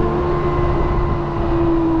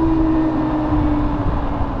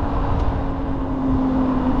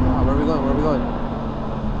 Oh, where are we going? Where are we going?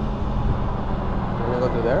 We're gonna go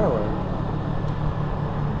through there or what?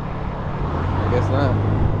 I guess not.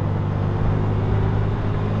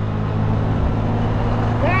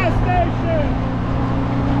 Gas station!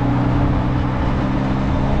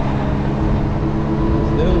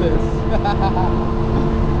 Let's do this.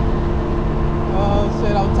 Oh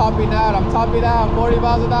shit, I'm topping out, 40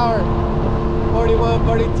 miles an hour. 41,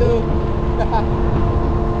 42.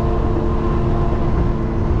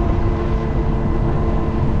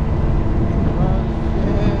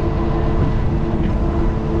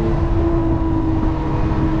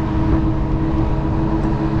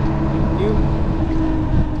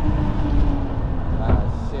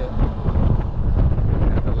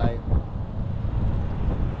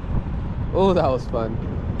 Oh, that was fun.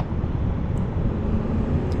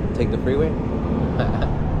 Take the freeway. Look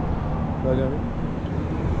at me.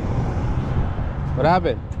 What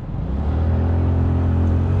happened?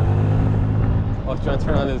 Oh, I was trying to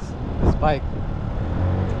turn on this bike.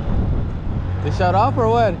 They shut off or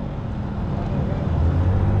what?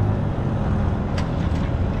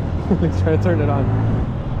 Let's try to turn it on.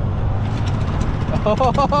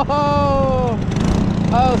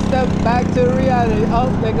 Oh, step back to reality. Oh,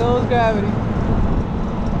 there goes gravity.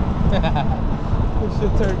 This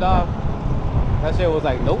shit turned off. That shit was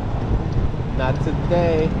like, nope, not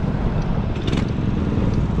today.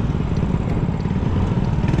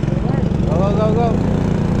 Go, go, go, go.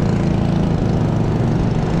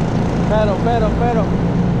 Pedal, pedal, pedal.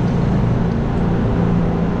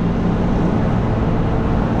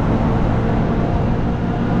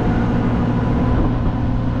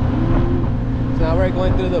 So now we're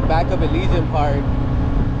going through the back of Elysian part.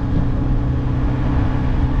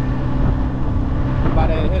 About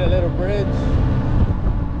to hit a little bridge.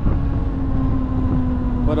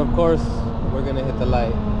 But of course, we're gonna hit the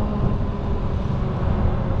light.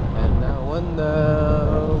 And I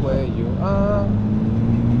wonder where you are.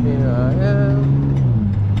 Here I am.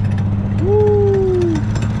 Woo!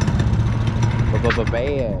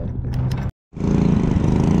 Bam.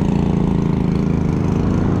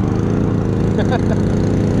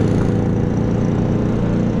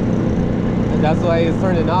 And that's why he's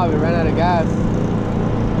turning off. He ran out of gas.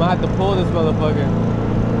 I'm gonna have to pull this motherfucker.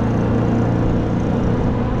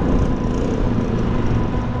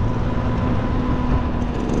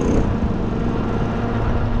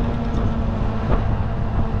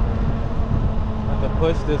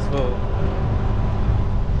 Push this fool.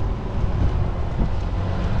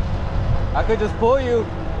 I could just pull you.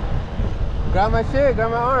 Grab my shit, grab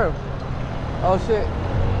my arm. Oh shit.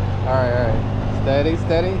 Alright, alright. Steady,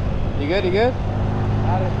 steady. You good, you good?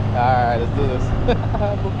 Got it. Alright, let's do this.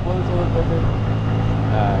 Pull this motherfucker.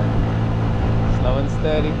 Alright. Slow and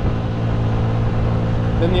steady.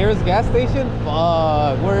 The nearest gas station?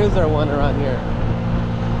 Fuck. Where is there one around here?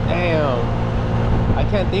 Damn. I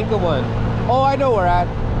can't think of one. Oh, I know where at.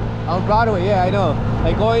 On Broadway, yeah, I know.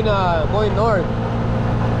 Like going north.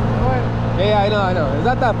 Yeah, I know. It's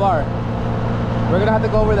not that far. We're gonna have to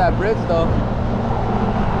go over that bridge though.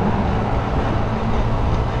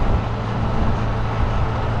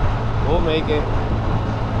 We'll make it.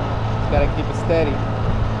 Just gotta keep it steady.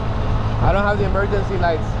 I don't have the emergency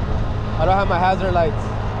lights. I don't have my hazard lights.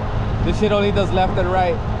 This shit only does left and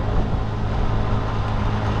right.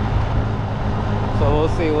 So we'll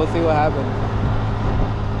see what happens.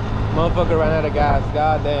 Motherfucker ran out of gas,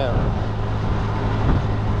 goddamn.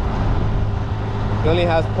 He only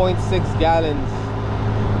has 0.6 gallons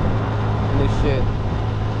in this shit. I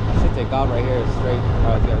should take off right here straight.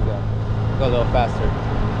 Alright, let's go. Go a little faster.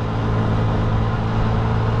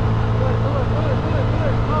 Do it. Go. Got it. We're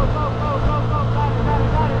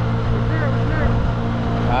clear.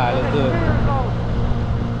 Alright, let's do it.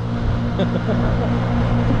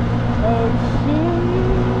 Oh shit.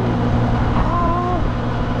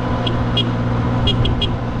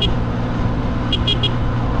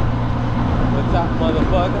 What's up,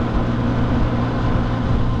 motherfucker?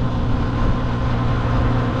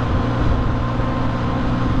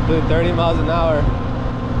 Doing 30 miles an hour.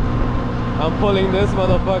 I'm pulling this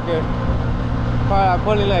motherfucker. I'm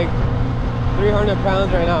pulling like 300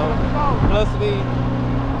 pounds right now. Plus me.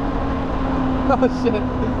 Oh shit.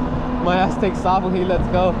 My ass takes off when he lets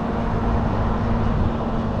go.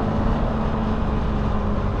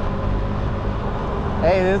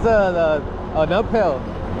 Hey, there's an uphill.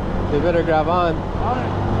 You better grab on.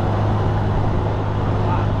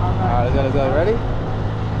 Alright, let's go. Ready?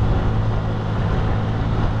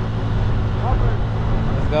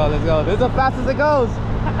 Let's go. This is the fastest it goes.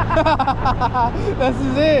 This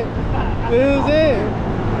is it.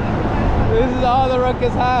 This is all the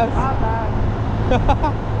Ruckus has.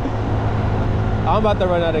 I'm about to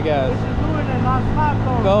run out of gas.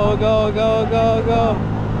 Go.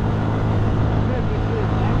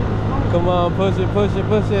 Come on, push it.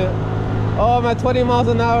 Oh, I'm at 20 miles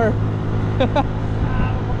an hour.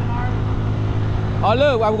 Oh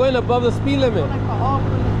look, I'm going above the speed limit.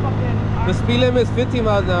 The speed limit is 15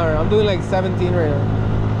 miles an hour. I'm doing like 17 right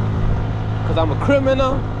now. Cause I'm a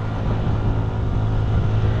criminal.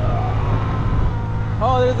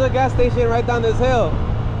 Oh, there's a gas station right down this hill.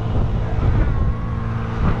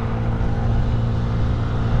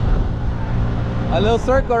 A little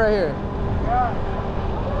circle right here.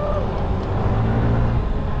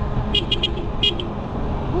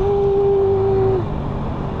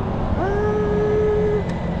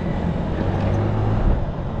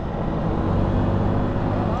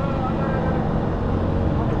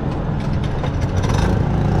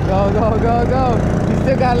 Go. He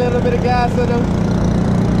still got a little bit of gas in him.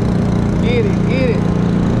 Get it.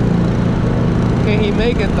 Can he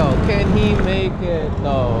make it though?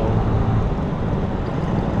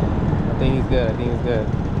 think he's good. I think he's good.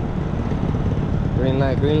 Green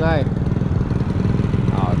light, green light.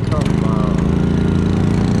 Oh, come on.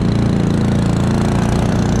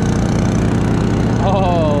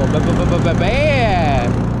 Oh, bad.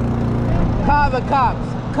 Call the cops.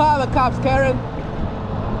 Call the cops, Karen.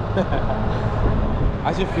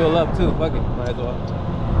 I should fuel up too. Fuck it. Might as well.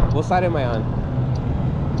 What side am I on?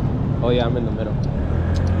 Oh yeah, I'm in the middle.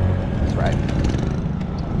 That's right.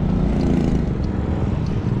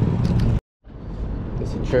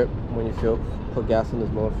 It's a trip when you put gas in this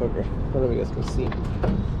motherfucker. I don't know if you guys can see.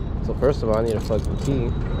 So first of all, I need a fucking key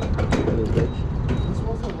for this bitch. This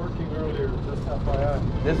wasn't working earlier, just FYI.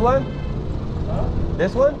 This one? Huh?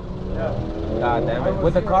 This one? Yeah. God damn it.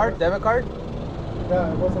 With the card? Debit card?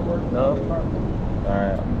 Yeah, it wasn't working. No?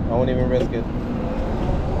 Alright. I won't even risk it.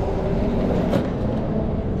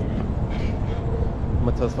 I'm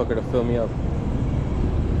gonna tell this fucker to fill me up.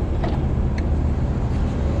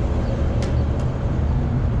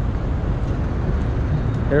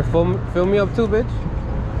 Here, fill me up too, bitch.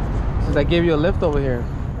 Since I gave you a lift over here.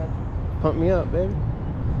 Pump me up, baby.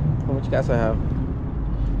 How much gas I have?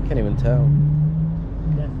 Can't even tell.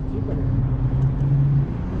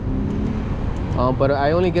 But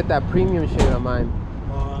I only get that premium shit on mine.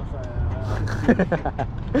 Oh, I'm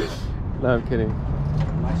sorry. No, I'm kidding.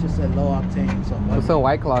 My shit said low octane, so Put some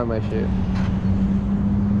White Claw in my shit.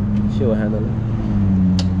 She will handle it.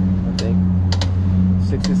 I think.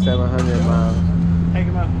 6,700 miles. take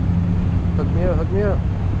him out. Hook me up, hook me up.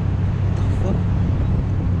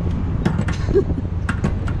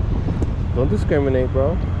 Don't discriminate,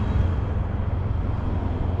 bro.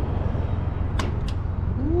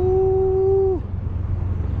 Woo.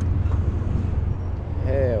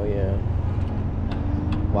 Hell yeah.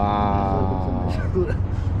 Wow.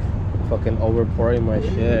 Fucking overpouring my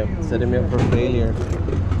shit. Setting me up for failure.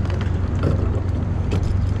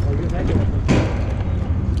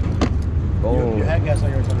 Oh. You had gas on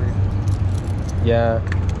yours already. Yeah,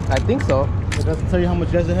 I think so. It doesn't tell you how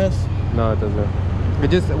much gas it has? No, it doesn't. It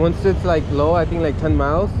just, once it's like low, I think like 10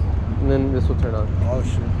 miles, and then this will turn on. Oh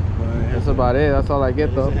shit. That's about it. That's all I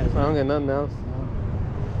get though. I don't get nothing else.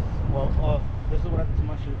 Well, this is what I did to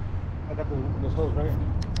my shit. I got those hose right here.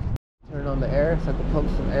 Turn on the air so I can pump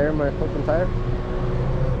some air in my fucking tire.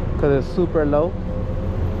 Cause it's super low.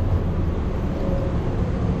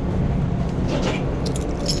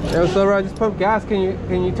 Yo, so I just pump gas. Can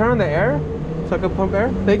you turn on the air so I can pump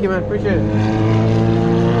air? Thank you, man. Appreciate it.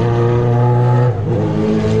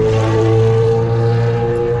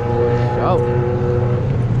 Oh,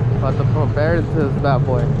 about to pump air into this bad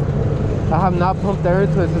boy. I have not pumped air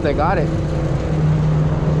into it since I got it.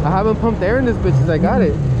 I haven't pumped air in this bitch since I got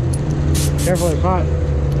it. Careful, it's hot.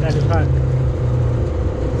 That is hot.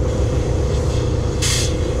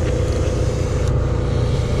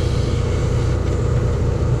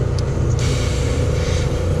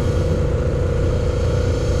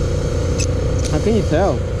 How can you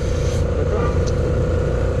tell?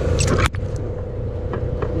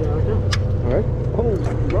 Yeah, I do. Alright. Oh,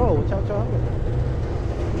 bro, chow chow.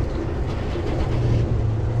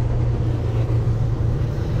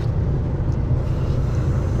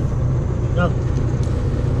 No.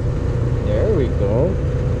 There we go.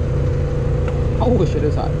 Oh, shit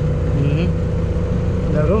is hot. Mm-hmm.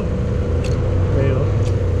 There you go. There you go.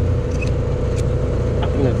 I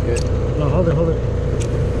think that's good. No, hold it, hold it.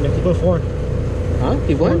 You have to go forward. Huh?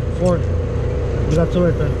 Keep going? Forward. You got two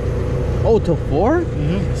right there. Oh, to 4?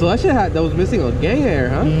 Mm-hmm. So that shit that was missing a gang air,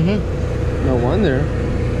 huh? Mm-hmm. No wonder.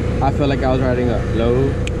 I felt like I was riding a low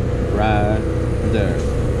rider. There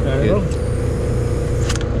you go.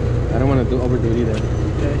 I don't want to overdo it either.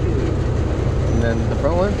 Yeah, you should. And then the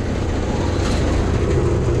front one.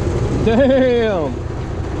 Damn!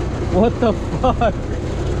 What the fuck?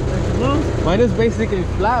 Mine is basically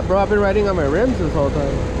flat, bro. I've been riding on my rims this whole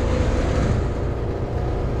time.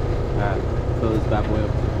 Alright, fill this bad boy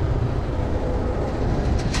up.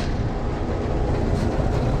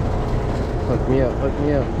 Hook me up, hook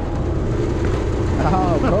me up.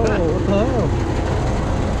 Oh, bro, what the hell?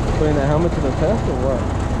 Putting that helmet to the test or what?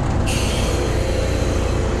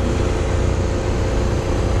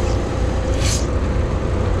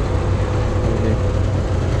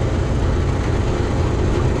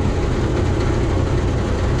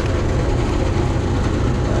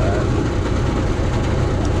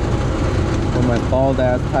 My bald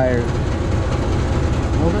ass tires.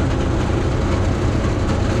 Hold it.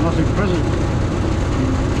 Must be present.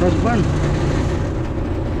 Press button.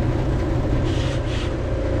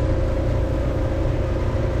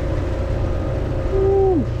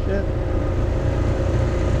 Ooh, shit.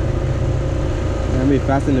 Gonna be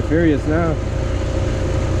Fast and the Furious now.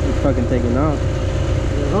 It's fucking taking off.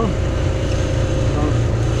 Oh.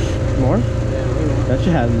 More? Yeah, more. That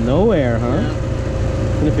shit has no air, huh? Yeah.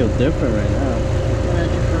 It's gonna feel different right now.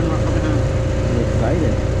 I'm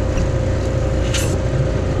excited.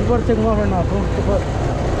 You gotta take them off right now, bro.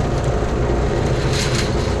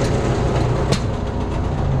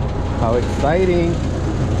 How exciting.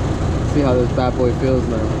 See how this bad boy feels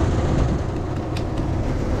now.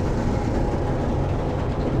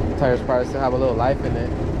 The tires probably still have a little life in it.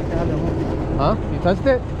 Huh? You touched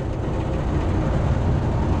it?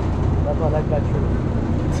 That's why I like that shirt.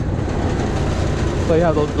 So you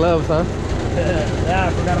have those gloves, huh? Yeah, I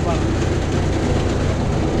forgot about it.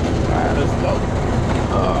 Alright, let's go.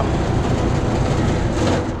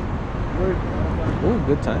 Ooh,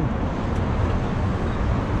 good time.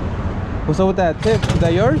 What's up with that tip? Is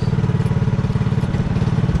that yours?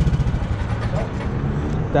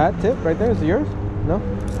 That tip right there, is it yours? No?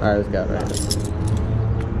 Alright, let's go right here.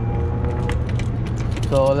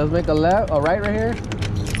 So let's make a left, a right here.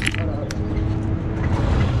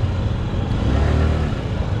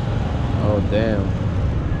 Oh damn.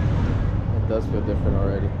 It does feel different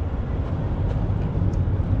already.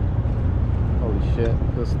 Holy shit,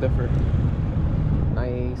 feels stiffer.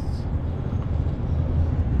 Nice.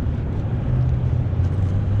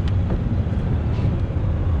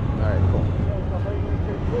 Alright, cool.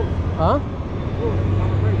 Huh?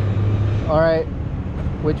 Alright.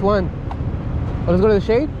 Which one? Oh, let's go to the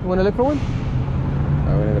shade? You wanna look for one?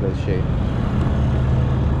 Alright, we're gonna go to the shade.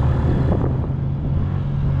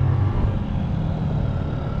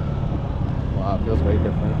 Wow, it feels way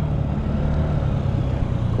different.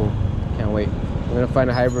 Cool. Can't wait. We're gonna find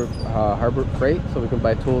a Harbor Freight so we can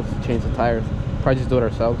buy tools to change the tires. Probably just do it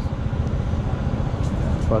ourselves.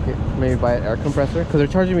 Fuck it. Maybe buy an air compressor because they're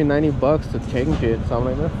charging me 90 bucks to change it. So I'm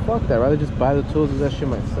like, man, fuck that. I'd rather just buy the tools and that shit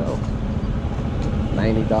myself.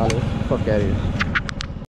 $90. Fuck out of here.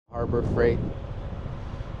 Harbor Freight.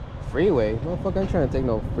 Freeway? Motherfucker, I'm trying to take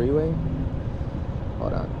no freeway.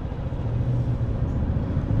 Hold on.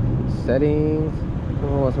 Settings. Who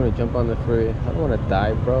wants me to jump on the freeway? I don't want to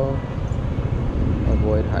die, bro.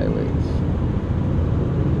 Avoid highways.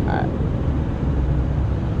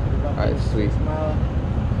 Alright, sweet.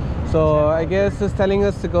 So I guess it's telling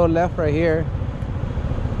us to go left right here.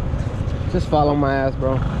 Just follow my ass,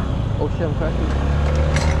 bro. Oh shit, I'm crashing.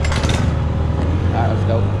 Alright, let's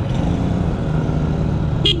go.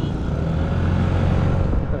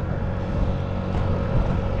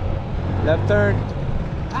 Left turn.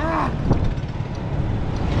 Ah!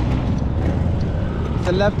 It's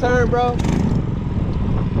a left turn, bro.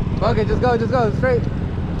 Okay, just go straight.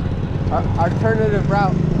 Our alternative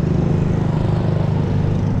route.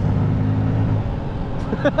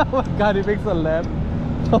 Oh my god, he makes a left.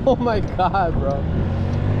 Oh my god, bro.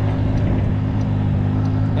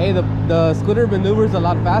 Hey, the scooter maneuvers a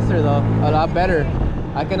lot faster though, a lot better.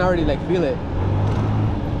 I can already like feel it.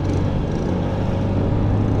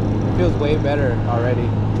 It feels way better already.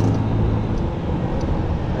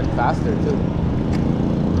 And faster too.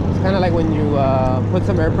 It's kind of like when you put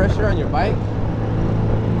some air pressure on your bike.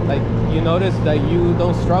 Like you notice that you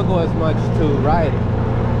don't struggle as much to ride.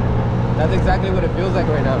 That's exactly what it feels like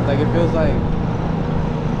right now. Like it feels like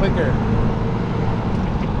quicker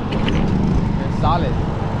and solid.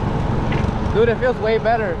 Dude, it feels way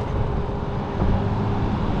better.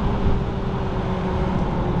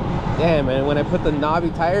 Damn, man, when I put the knobby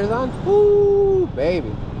tires on, whoo,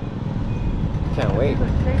 baby. Can't wait. The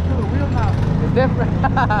shape of the wheel now. It's different.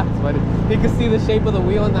 It's funny. You can see the shape of the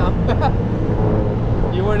wheel now.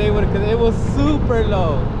 You weren't able to, because it was super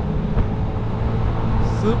low.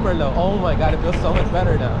 Super low. Oh my god, it feels so much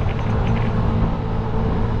better now.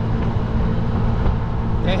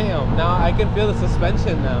 Damn, now I can feel the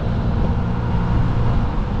suspension now.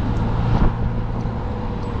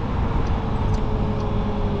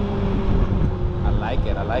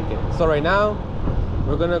 I like it. So right now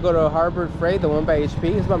we're gonna go to Harbor Freight, the one by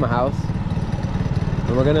HP. It's by my house,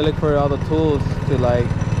 and we're gonna look for all the tools to like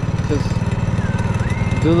just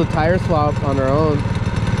do the tire swap on our own.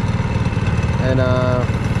 And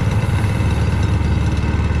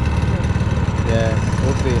yeah,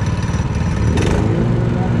 we'll see.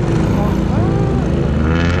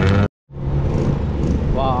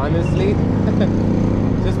 Wow, honestly,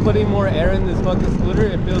 just putting more air in this fucking scooter,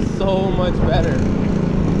 it feels so much better.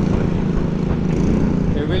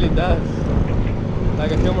 It really does.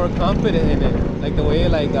 Like I feel more confident in it. Like the way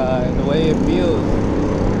the way it feels.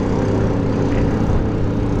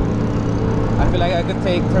 I feel like I could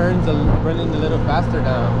take turns running a little faster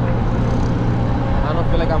now. I don't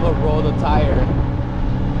feel like I'm gonna roll the tire.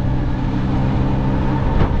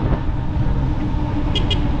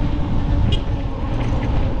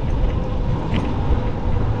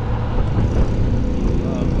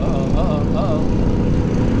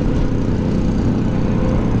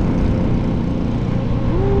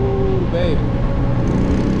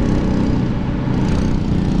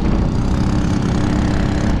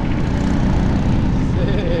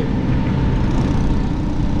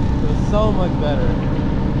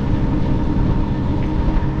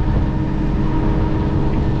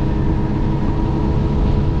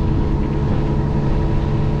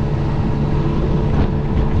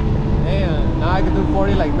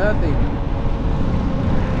 like nothing.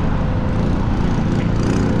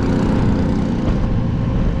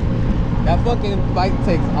 That fucking bike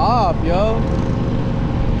takes off, yo.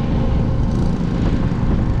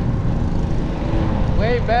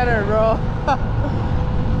 Way better, bro.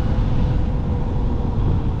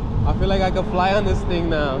 I feel like I could fly on this thing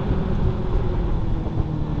now.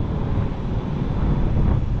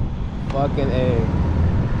 Fucking A.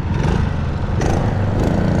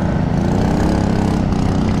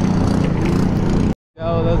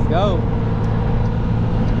 Yo, let's go.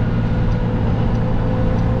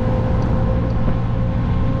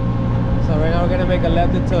 So right now we're gonna make a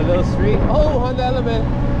left into a little street. Oh, Honda Element.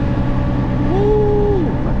 Woo!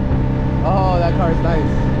 Oh, that car's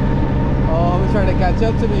nice. Oh, he's trying to catch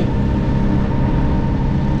up to me.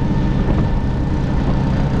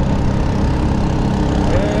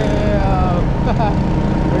 Yeah.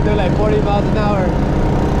 We're doing like 40 miles an hour.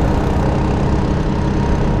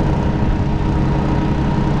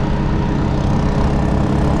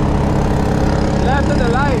 Left of the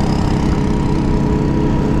light.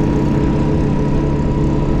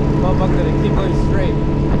 Motherfucker's gonna keep going straight.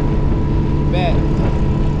 Bet.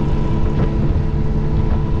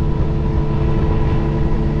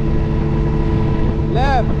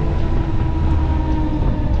 Left.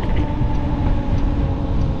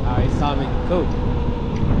 Oh, he saw me. Cool.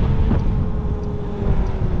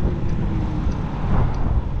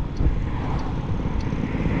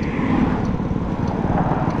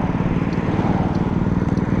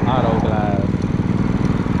 Auto glass.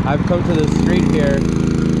 I've come to the street here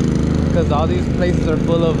because all these places are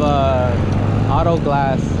full of auto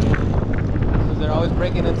glass. So they're always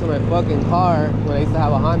breaking into my fucking car. When I used to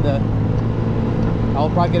have a Honda, I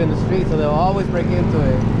would park it in the street, so they'll always break into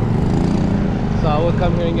it. So I would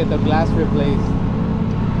come here and get the glass replaced.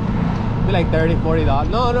 It'd be like $30, $40.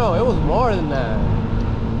 No, it was more than that.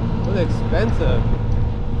 It was expensive.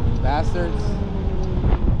 Bastards.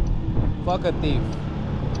 Fuck a thief.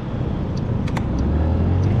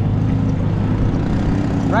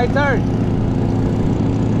 Right turn.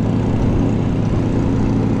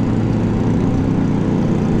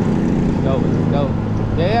 Let's go.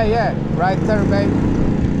 Yeah. Right turn, babe.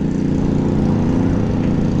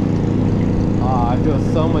 Oh, I feel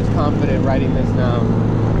so much confident riding this now.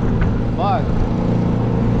 Fuck.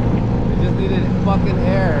 I just needed fucking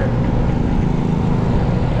air.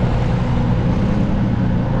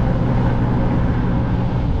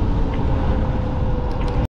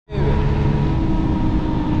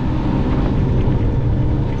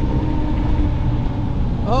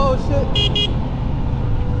 Oh shit.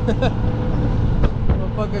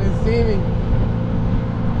 Motherfucker didn't see me.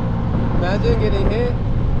 Imagine getting hit.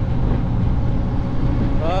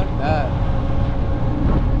 Fuck that.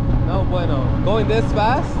 No bueno. Going this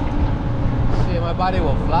fast? Shit, my body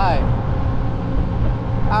will fly.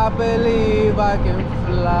 I believe I can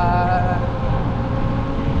fly.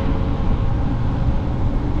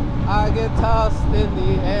 I get tossed in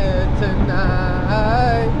the air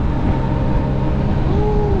tonight.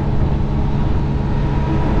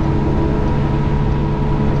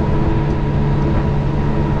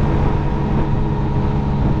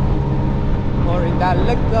 That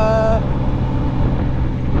liquor.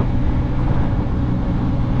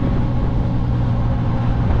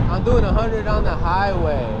 I'm doing 100 on the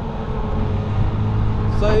highway.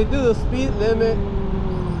 So you do the speed limit.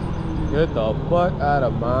 Get the fuck out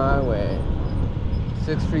of my way.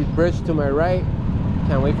 6th Street Bridge to my right.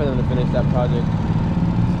 Can't wait for them to finish that project.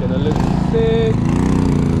 It's gonna look sick.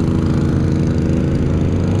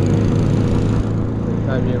 Every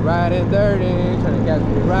time you're riding dirty, trying to catch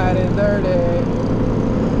me riding dirty.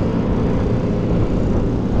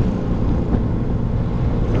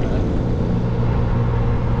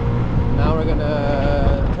 We're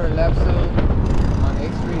gonna turn left soon on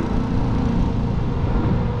 8th Street.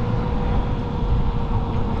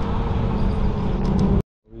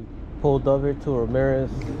 We pulled over to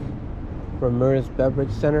Ramirez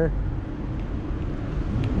Beverage Center.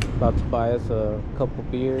 About to buy us a couple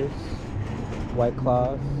beers, White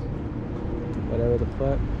Claws, whatever the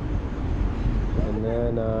fuck. And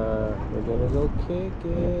then we're gonna go kick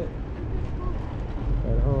it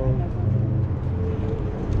at home.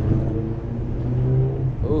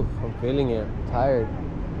 Oof, I'm feeling it. I'm tired.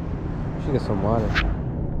 Should get some water.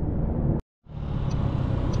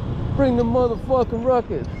 Bring the motherfucking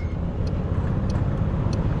ruckus.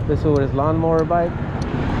 This one with his lawnmower bike.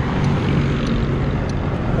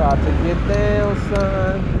 Got to get down,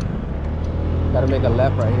 son. Gotta make a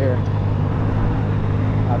left right here.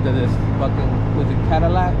 After this fucking, was it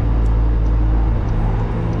Cadillac?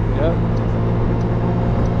 Yep.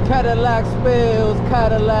 Cadillac spills,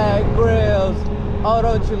 Cadillac grills. Oh,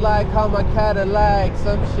 don't you like how my Cadillac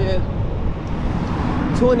some shit?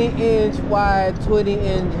 20-inch wide,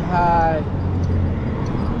 20-inch high.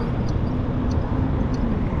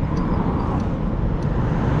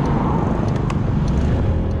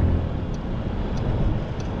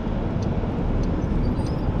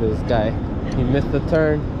 This guy, he missed the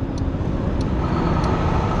turn.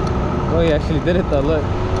 Oh, he actually did it though, look.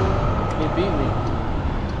 He beat me.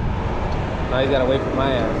 Now he's gotta wait for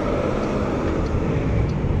my ass.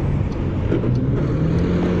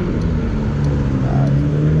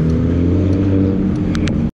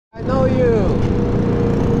 I know you.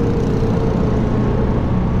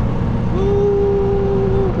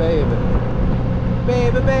 Ooh, baby.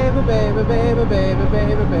 Baby, baby, baby, baby, baby,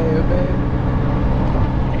 baby, baby, baby.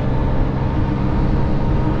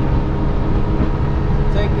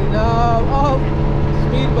 Taking off, oh,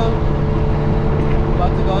 speed bump.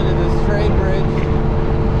 About to go into this train bridge.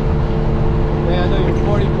 Man, I know you're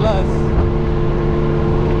 40 plus.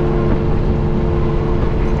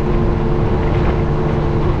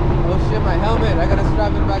 Oh shit, my helmet, I gotta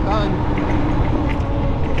strap it back on.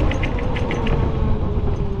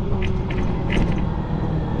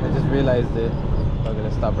 I just realized it. I'm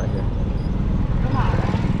gonna stop right here.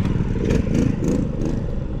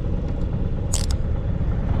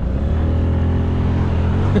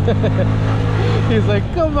 He's like,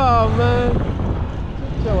 come on, man.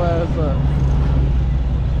 Get your ass up.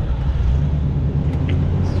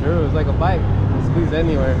 It's true, it's like a bike. You squeeze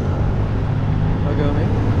anywhere. Okay with me?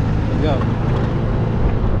 Let's go.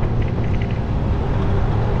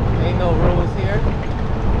 Ain't no rules here.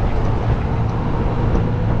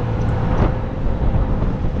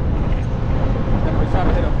 And we're trying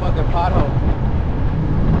to hit a fucking pothole.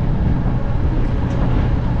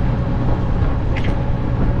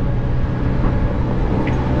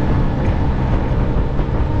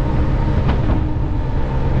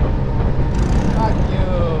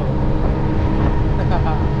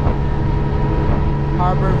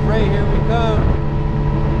 Harbor Freight, here we come.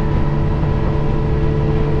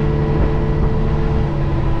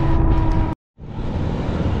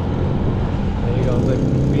 There you go, it's like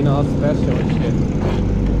being all special and shit.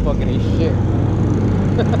 Fucking ain't shit.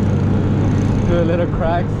 Doing little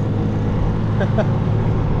cracks.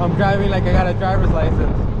 I'm driving like I got a driver's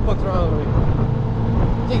license. What's wrong with me?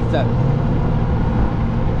 Jesus.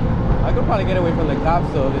 I could probably get away from the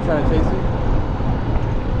cops though if they're trying to chase me.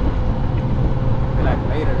 Like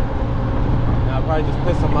later. And I'll probably just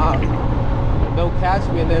piss them off. Don't catch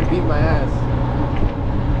me and then beat my ass.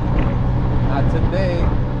 Not today.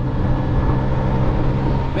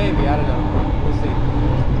 Maybe, I don't know. We'll see.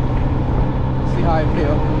 We'll see how I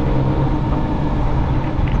feel.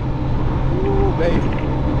 Ooh, baby.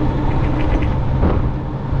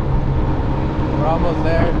 We're almost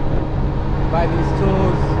there. Buy these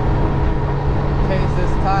tools. Change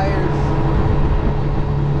this tires.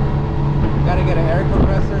 Gotta get an air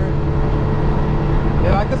compressor.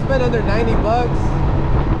 If I could spend under 90 bucks,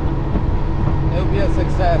 it would be a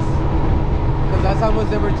success. Because that's how much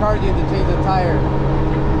they were charging to change the tire.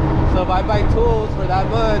 So if I buy tools for that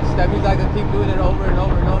much, that means I can keep doing it over and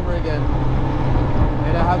over and over again.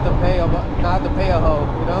 And I have to pay not have to pay a hoe,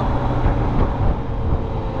 you know?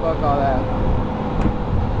 Fuck all that.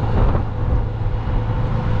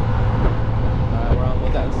 Alright, we're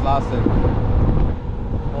almost at Slauson.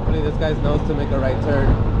 Hopefully this guy knows to make a right turn.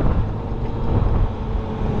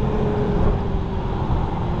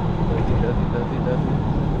 Does he?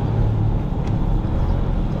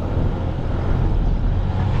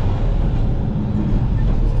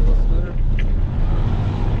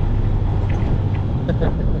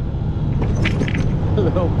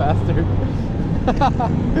 Little bastard.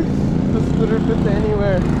 The scooter fits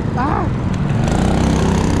anywhere. Ah!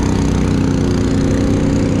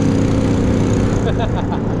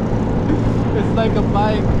 It's like a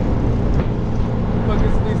bike.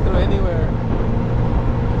 Fucking squeeze through anywhere.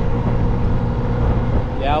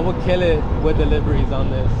 Yeah, I will kill it with deliveries on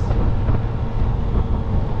this.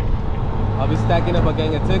 I'll be stacking up a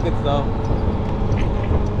gang of tickets though,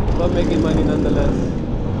 but making money nonetheless.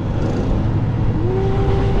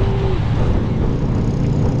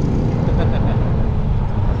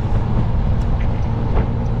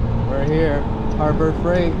 We're here, Harbor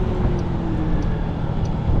Freight.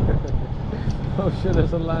 Oh shit,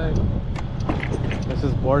 there's a line. Let's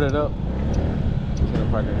just board it up. I'm gonna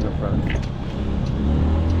park it in the front.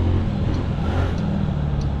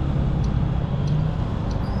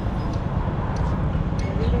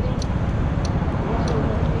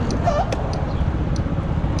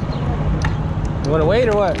 You wanna wait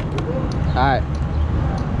or what? Alright.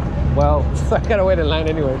 Well, I gotta wait in line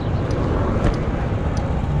anyway.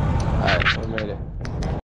 Alright, we made it.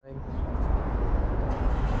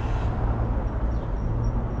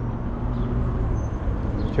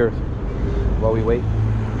 Cheers. While we wait.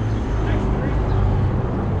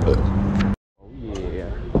 Oh yeah.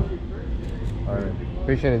 Alright.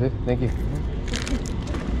 Appreciate it, dude. Thank you.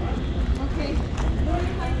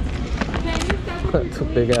 That's a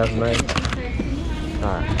big ass knife.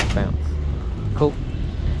 Alright, bounce. Cool.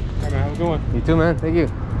 Alright, man, have a good one. You too, man. Thank you.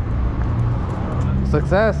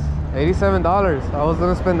 Success. $87. I was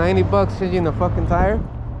gonna spend 90 bucks changing the fucking tire.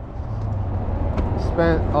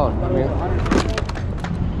 Spent, oh, I mean,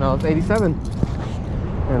 no, it's 87.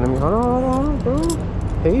 And I mean, hold on, bro.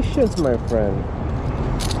 Patience, my friend.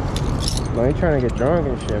 No, you're trying to get drunk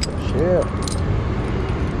and shit, but shit.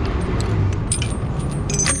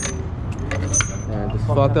 Man, just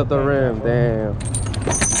fucked up the rim, damn.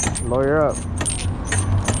 Lawyer up.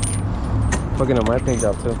 Fucking on my paint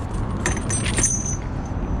job too.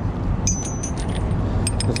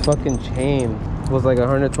 This fucking chain was like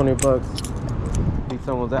 120 bucks. Beat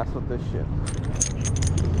someone's ass with this shit.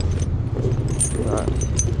 Alright.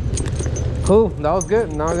 Cool, that was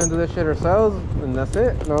good. Now we're gonna do this shit ourselves, and that's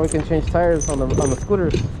it. Now we can change tires on the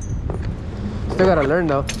scooters. Still gotta learn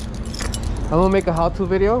though. I'm gonna make a how-to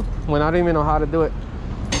video when I don't even know how to do it.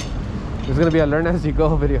 It's gonna be a learn as you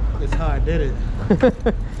go video. It's how I did it.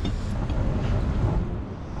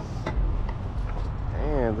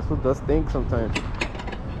 Damn, this one does stink sometimes.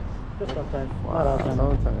 Just sometimes. Wow, Not all the time.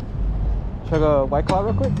 sometimes. Chug a White Claw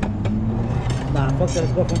real quick? Nah, fuck that.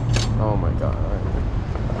 Let's go, fam. Oh my god, alright.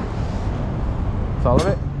 It's all of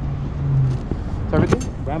it? It's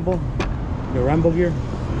everything? Rambo. Your Rambo gear.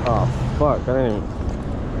 Oh fuck, I didn't even...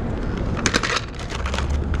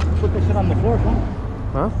 Put this shit on the floor, fam.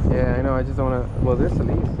 Huh? Yeah, I know, I just don't wanna... Well, there's the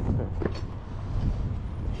leaves.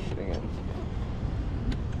 Shit again.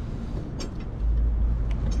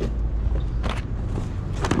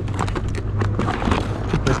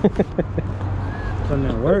 Something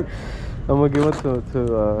that works. I'm gonna give it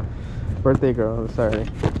to birthday girl on Saturday.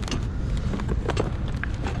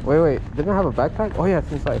 Wait, didn't I have a backpack? Oh yeah,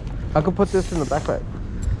 it's inside. I could put this in the backpack.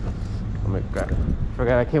 Oh my god,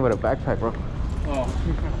 forgot I came with a backpack, bro. Oh.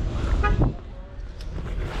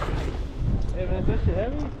 Hey man, is that shit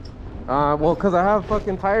heavy? Well, cause I have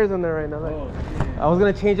fucking tires in there right now. Like, Oh, I was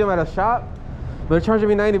gonna change them at a shop, but they're charging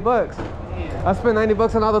me 90 bucks. yeah. I spent 90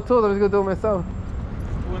 bucks on all the tools. I'm just gonna do it myself.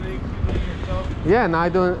 When you keep doing it yourself? Yeah, now I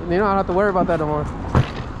do it. You know, I don't have to worry about that no more.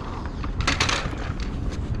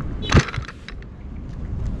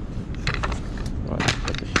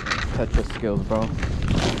 Touch your skills, bro.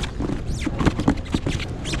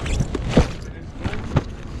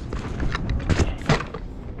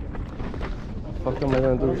 What the fuck am I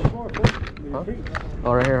gonna do? Huh?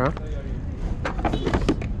 Oh, right here, huh?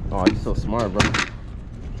 Oh, you're so smart, bro.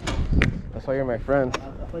 That's why you're my friend.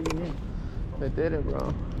 That's what you mean. I did it,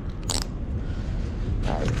 bro.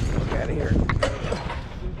 Alright, let's get out of here.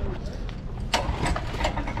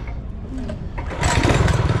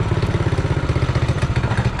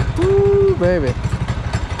 Woo, baby.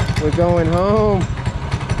 We're going home.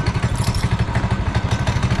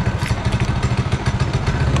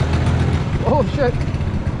 Oh, shit.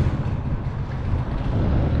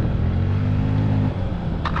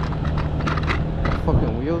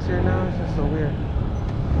 Fucking wheels here now. It's just so weird.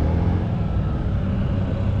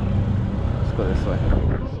 Let's go this way.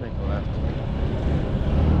 Let's make a left.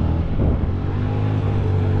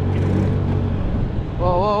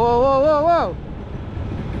 Whoa, whoa, whoa, whoa, whoa, whoa!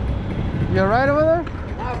 You alright over there?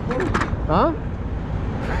 Huh?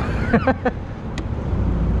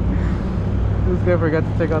 This guy forgot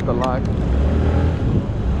to take out the lock.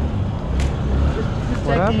 Just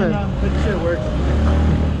What happened? Good shit works.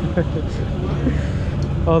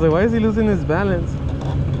 I was like, why is he losing his balance?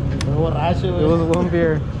 It was one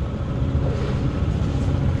beer.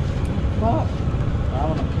 Fuck. I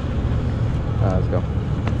don't know. Alright, let's go.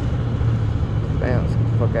 Damn, let's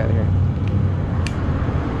get the fuck out of here.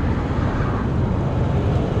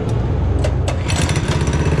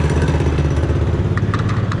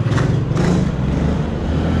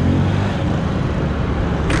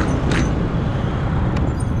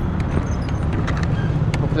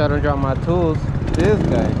 Hopefully I don't drop my tools. This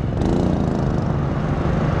guy.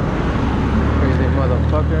 Crazy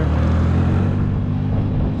motherfucker.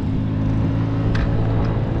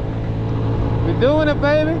 We doing it,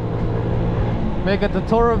 baby. Make a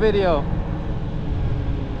tutorial video.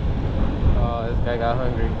 Oh, this guy got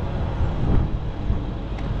hungry.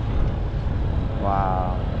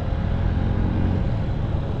 Wow.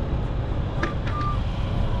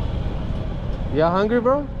 You hungry,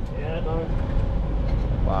 bro? Yeah.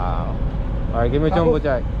 Wow. All right, give me a jumbo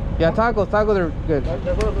jack. Yeah, tacos. Tacos are good.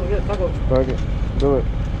 Okay, do it.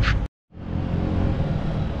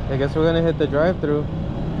 I guess we're gonna hit the drive-thru.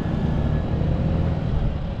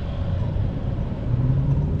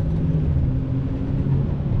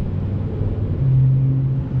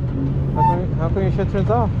 How come your shit turns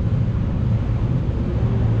off?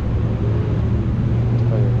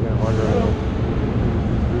 Oh, you're gonna order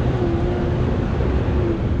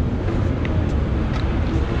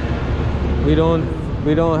it.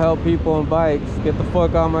 We don't help people on bikes. Get the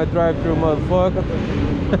fuck out of my drive-thru, motherfucker.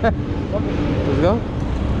 Let's go.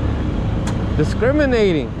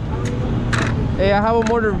 Discriminating. Hey, I have a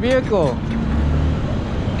motor vehicle.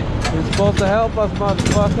 You're supposed to help us,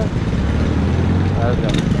 motherfucker. Let's go.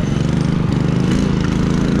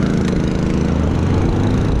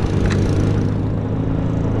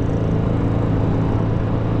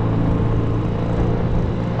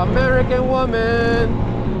 American woman,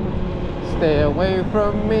 stay away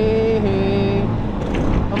from me.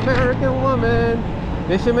 American woman.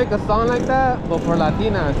 They should make a song like that, but for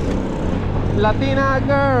Latinas. Latina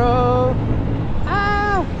girl,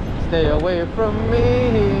 ah, stay away from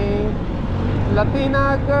me.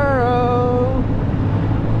 Latina girl,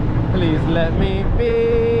 please let me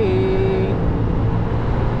be.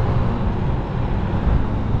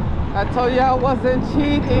 I told you I wasn't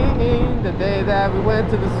cheating the day that we went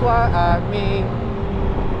to the swap meet.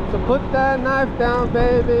 So put that knife down,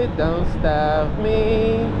 baby, don't stab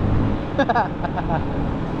me.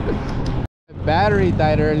 Battery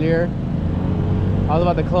died earlier. I was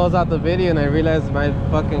about to close out the video and I realized my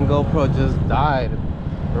fucking GoPro just died.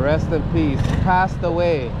 Rest in peace. Passed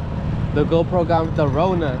away. The GoPro got the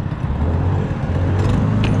Rona.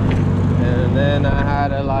 And then I had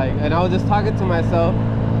to and I was just talking to myself,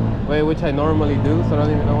 which I normally do, so I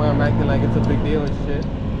don't even know why I'm acting like it's a big deal and shit.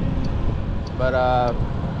 But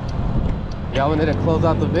yeah, I wanted to close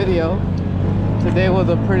out the video. Today was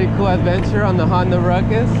a pretty cool adventure on the Honda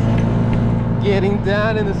Ruckus. Getting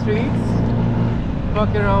down in the streets,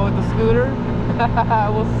 fucking around with the scooter.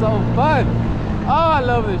 It was so fun. Oh, I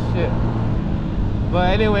love this shit.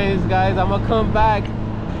 But anyways, guys, I'm gonna come back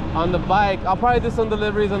on the bike. I'll probably do some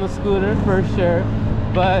deliveries on the scooter for sure,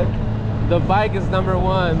 but the bike is number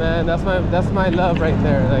one, man. That's my love right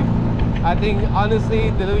there. Like, I think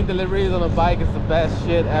honestly, doing deliveries on a bike is the best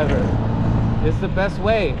shit ever. It's the best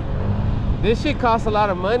way. This shit costs a lot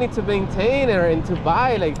of money to maintain and to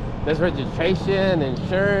buy. Like, there's registration,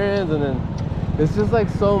 insurance, and then it's just like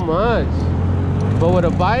so much. But with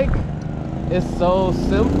a bike, it's so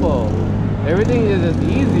simple. Everything is just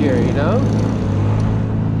easier, you know?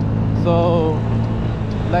 So,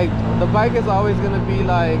 like, the bike is always gonna be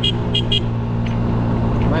like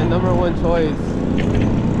my number one choice.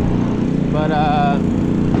 But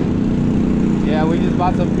yeah, we just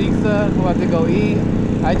bought some pizza. We're about to go eat.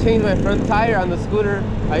 I changed my front tire on the scooter.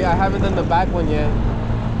 I haven't done the back one yet.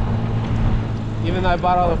 Even though I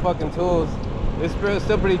bought all the fucking tools, it's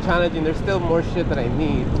still pretty challenging. There's still more shit that I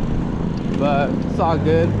need, but it's all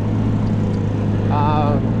good.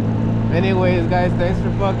 Anyways, guys, thanks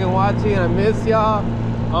for fucking watching. I miss y'all.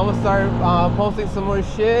 I'm gonna start posting some more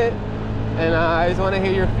shit, and I just want to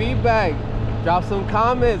hear your feedback. Drop some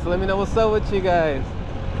comments. Let me know what's up with you guys.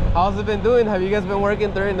 How's it been doing? Have you guys been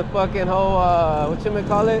working during the fucking whole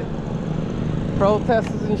whatchamacallit,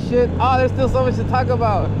 protests and shit? Oh, there's still so much to talk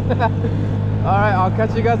about. All right, I'll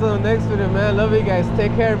catch you guys on the next video, man. Love you guys.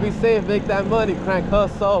 Take care. Be safe. Make that money. Crank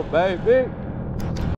hustle, baby.